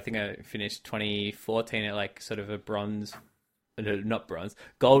like, I think I finished 2014 at like sort of a bronze, not bronze,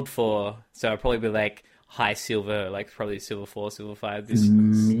 gold 4. So I'll probably be like high silver, like probably silver 4, silver 5.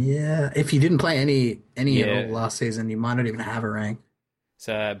 Yeah, if you didn't play any at all last season, you might not even have a rank.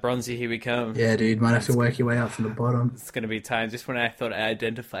 So bronzy, here we come. Yeah, dude, might have to work your way up from the bottom. It's going to be time. Just when I thought I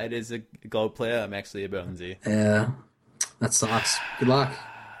identified as a gold player, I'm actually a bronzy. Yeah, that sucks. Good luck.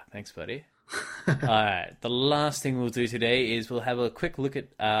 Thanks, buddy. Alright, the last thing we'll do today is we'll have a quick look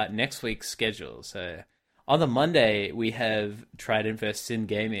at next week's schedule. So, on the Monday, we have Trident vs. Sin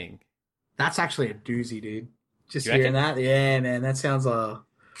Gaming. That's actually a doozy, dude. Just you hearing reckon? that, yeah, man, that sounds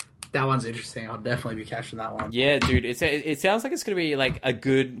that one's interesting. I'll definitely be catching that one. Yeah, dude, it sounds like it's going to be like a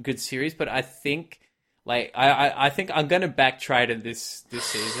good series, but I think like I think I'm going to back Trident this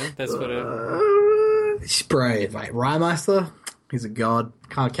season. That's what Spray, like Rymeister. He's a god.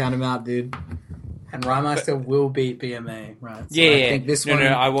 Can't count him out, dude. And Rymeister will beat BMA, right? So yeah. I think this one...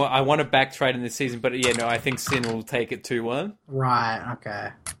 I want to back Trident this season, but yeah, no, I think Sin will take it 2-1. Right, okay.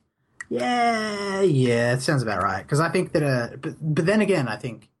 Yeah, it sounds about right. Because I think that... But then again, I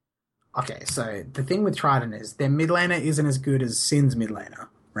think... Okay, so the thing with Trident is their mid laner isn't as good as Sin's mid laner,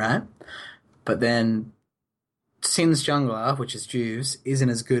 right? But then Sin's jungler, which is Juves, isn't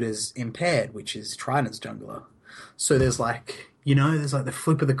as good as Impaired, which is Trident's jungler. So there's like... there's like the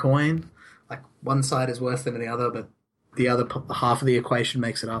flip of the coin. Like one side is worse than the other, but the other half of the equation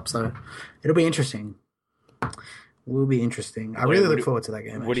makes it up. So it'll be interesting. Will be interesting. I really look forward to that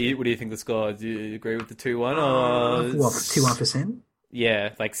game. What do you think the score? Do you agree with the 2-1 or what? 2-1 for Sin?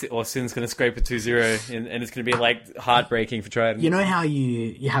 Yeah, like or Sin's going to scrape a 2-0, and it's going to be like heartbreaking for Trident. You know how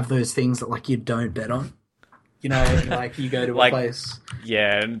you have those things that like you don't bet on. Like you go to a place.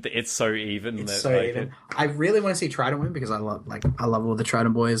 Yeah, and it's so even. It's so even. I really want to see Trident win because I love all the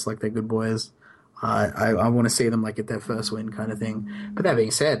Trident boys. Like they're good boys. I want to see them like get their first win kind of thing. But that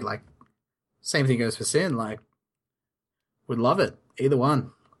being said, like same thing goes for Sin. Like would love it either one.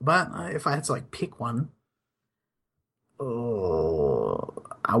 But if I had to like pick one,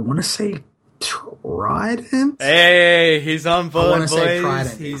 I want to say Trident? Hey, he's on board, I want to boys. say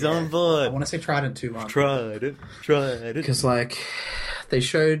Trident. He's on board. I want to say Trident 2-1. Trident. Because, like, they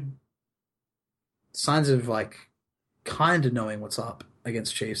showed signs of, like, kind of knowing what's up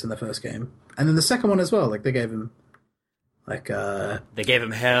against Chiefs in the first game. And then the second one as well. Like, they gave him, like... they gave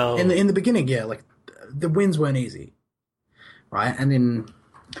him hell. In the beginning, yeah. Like, the wins weren't easy. Right? And then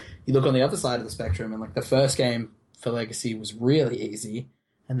you look on the other side of the spectrum, and, like, the first game for Legacy was really easy.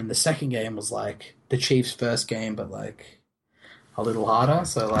 And then the second game was like the Chiefs' first game, but like a little harder.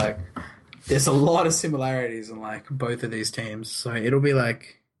 So like there's a lot of similarities in like both of these teams. So it'll be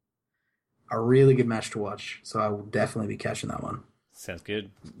like a really good match to watch. So I will definitely be catching that one. Sounds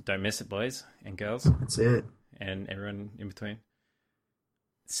good. Don't miss it, boys and girls. That's it. And everyone in between.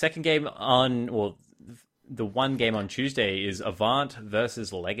 Second game on, the one game on Tuesday is Avant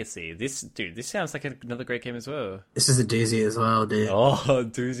versus Legacy. This sounds like another great game as well. This is a doozy as well, dude. Oh,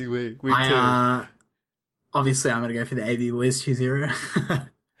 doozy week. Week 2. Obviously, I'm going to go for the AB Wiz 2-0.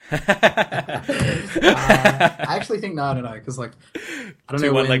 I actually think, I don't know, because, like, I don't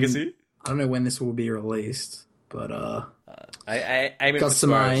know when... Legacy? I don't know when this will be released, but, I got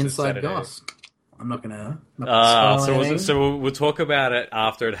some inside goss. I'm not gonna. So we'll talk about it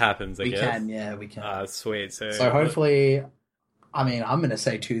after it happens. I guess we can. Sweet. So hopefully, I mean, I'm gonna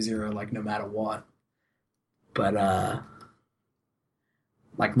say 2-0, like no matter what. But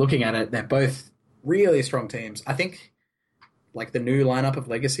like looking at it, they're both really strong teams. I think like the new lineup of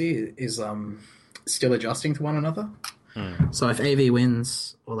Legacy is still adjusting to one another. So if AV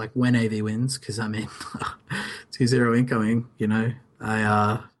wins, or like when AV wins, because I mean 2-0 incoming, you know,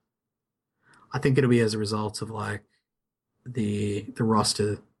 I think it'll be as a result of like the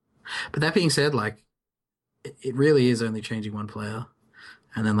roster. But that being said, like it really is only changing one player,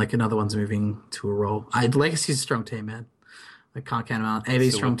 and then like another one's moving to a role. Legacy's a strong team, man. I can't count them out.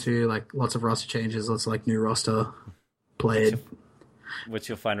 AV's strong too. Like lots of roster changes, lots of like new roster played. What's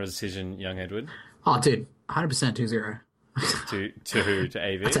your final decision, young Edward? Oh, dude, 100% 2-0. To who? To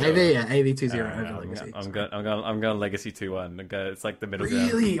AV? To AV, yeah, AV 2-0 over Legacy. I'm going Legacy 2-1. It's like the middle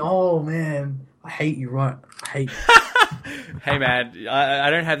ground. Really? Oh man, I hate you. Right? I hate. Hey man, I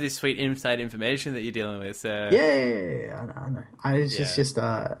don't have this sweet inside information that you're dealing with. So Yeah, I know. It's just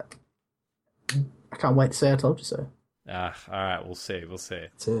I can't wait to say I told you so. All right, we'll see. That's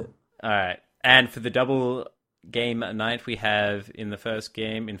it. All right, and for the double game night, we have in the first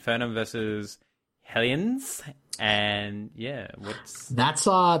game Infernum versus Hellions, and that's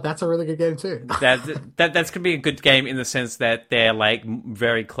a really good game too. That's gonna be a good game in the sense that they're like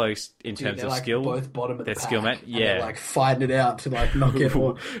very close in terms of like skill. Both bottom of the pack, skill match, they're like fighting it out to like knock it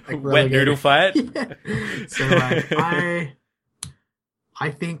or like wet noodle fight. Yeah. So like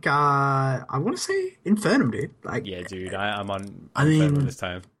I think I want to say Infernum, dude. Like yeah, dude, I'm on. I Infernum mean, this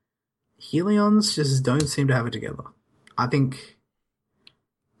time. Helions just don't seem to have it together. I think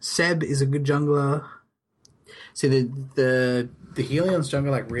Seb is a good jungler. See, the Helions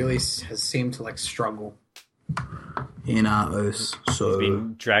jungler like really has seemed to like struggle in O's. So he's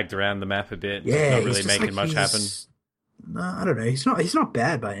been dragged around the map a bit. Yeah, not really making much happen. No, I don't know. He's not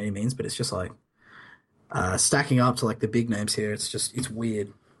bad by any means, but it's just like stacking up to like the big names here. It's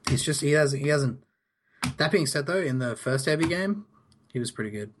weird. He hasn't. That being said, though, in the first AV game, he was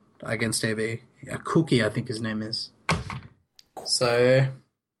pretty good against AV. Yeah, Cookie, I think his name is. So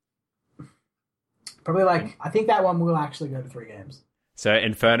probably like I think that one will actually go to 3 games. So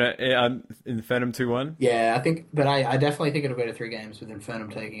Infernum 2-1? Yeah, I think, but I definitely think it'll go to 3 games with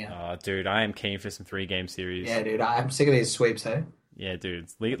Infernum taking it. Oh, dude, I am keen for some 3-game series. Yeah, dude, I'm sick of these sweeps, hey? Yeah, dude,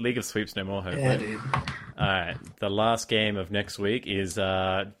 League of Sweeps no more, hopefully. Yeah, dude. Alright, the last game of next week is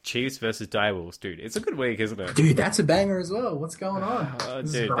Chiefs versus Direwolves. Dude, it's a good week, isn't it? Dude, that's a banger as well. What's going on?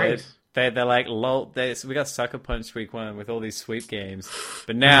 This is great. They're like, lol, we got Sucker Punch week 1 with all these sweep games.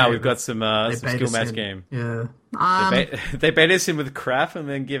 But now we've got some skill match game. Yeah. They bait us in with crap and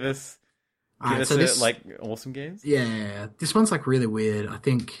then give us awesome games? Yeah. This one's like really weird. I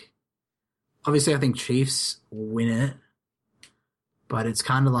think Chiefs win it. But it's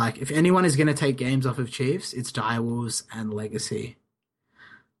kind of like, if anyone is going to take games off of Chiefs, it's Direwolves and Legacy.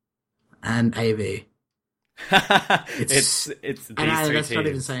 And AV. it's these and three that's teams. not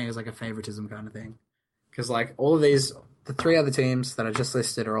even saying it's like a favoritism kind of thing, because like all of these, the 3 other teams that I just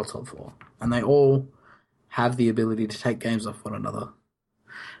listed are all top 4, and they all have the ability to take games off one another.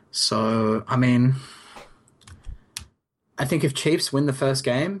 So I mean, I think if Chiefs win the first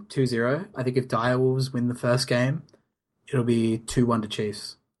game 2-0, I think if Direwolves win the first game, it'll be 2-1 to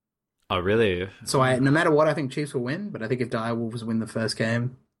Chiefs. Oh really? So no matter what, I think Chiefs will win, but I think if Direwolves win the first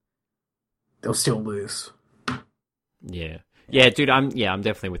game, they'll still lose. Yeah, dude. I'm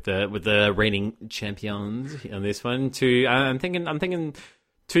definitely with the reigning champions on this one. I'm thinking 2-0,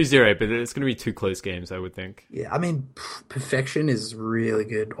 but it's going to be 2 close games, I would think. Yeah, I mean, Perfection is really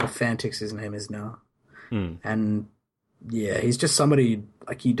good. Or Fantix, his name is now, and yeah, he's just somebody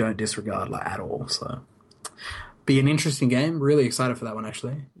like you don't disregard like at all. So, be an interesting game. Really excited for that one,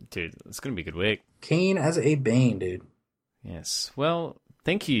 actually. Dude, it's going to be a good week. Keen as a bean, dude. Yes. Well.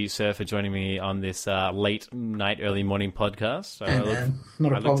 Thank you, sir, for joining me on this late night, early morning podcast.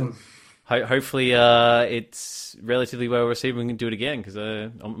 Not a problem. Hopefully, it's relatively well received. We can do it again because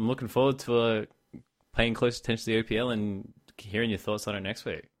I'm looking forward to paying close attention to the OPL and hearing your thoughts on it next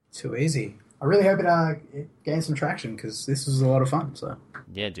week. Too easy. I really hope it gains some traction because this was a lot of fun. So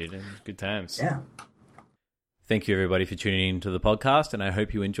yeah, dude, and good times. Yeah. Thank you, everybody, for tuning in to the podcast, and I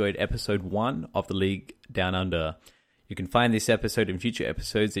hope you enjoyed episode 1 of the League Down Under. You can find this episode and future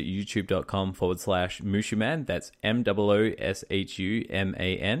episodes at youtube.com/Mushuman. That's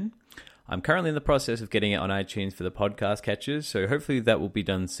MOOSHUMAN. I'm currently in the process of getting it on iTunes for the podcast catchers, so hopefully that will be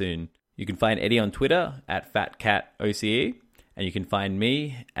done soon. You can find Eddie on Twitter at FatCatOCE, and you can find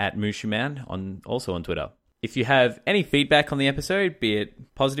me at Mushuman also on Twitter. If you have any feedback on the episode, be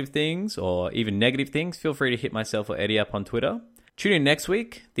it positive things or even negative things, feel free to hit myself or Eddie up on Twitter. Tune in next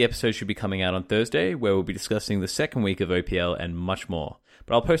week. The episode should be coming out on Thursday, where we'll be discussing the second week of OPL and much more.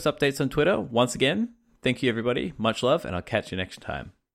 But I'll post updates on Twitter. Once again, thank you, everybody. Much love, and I'll catch you next time.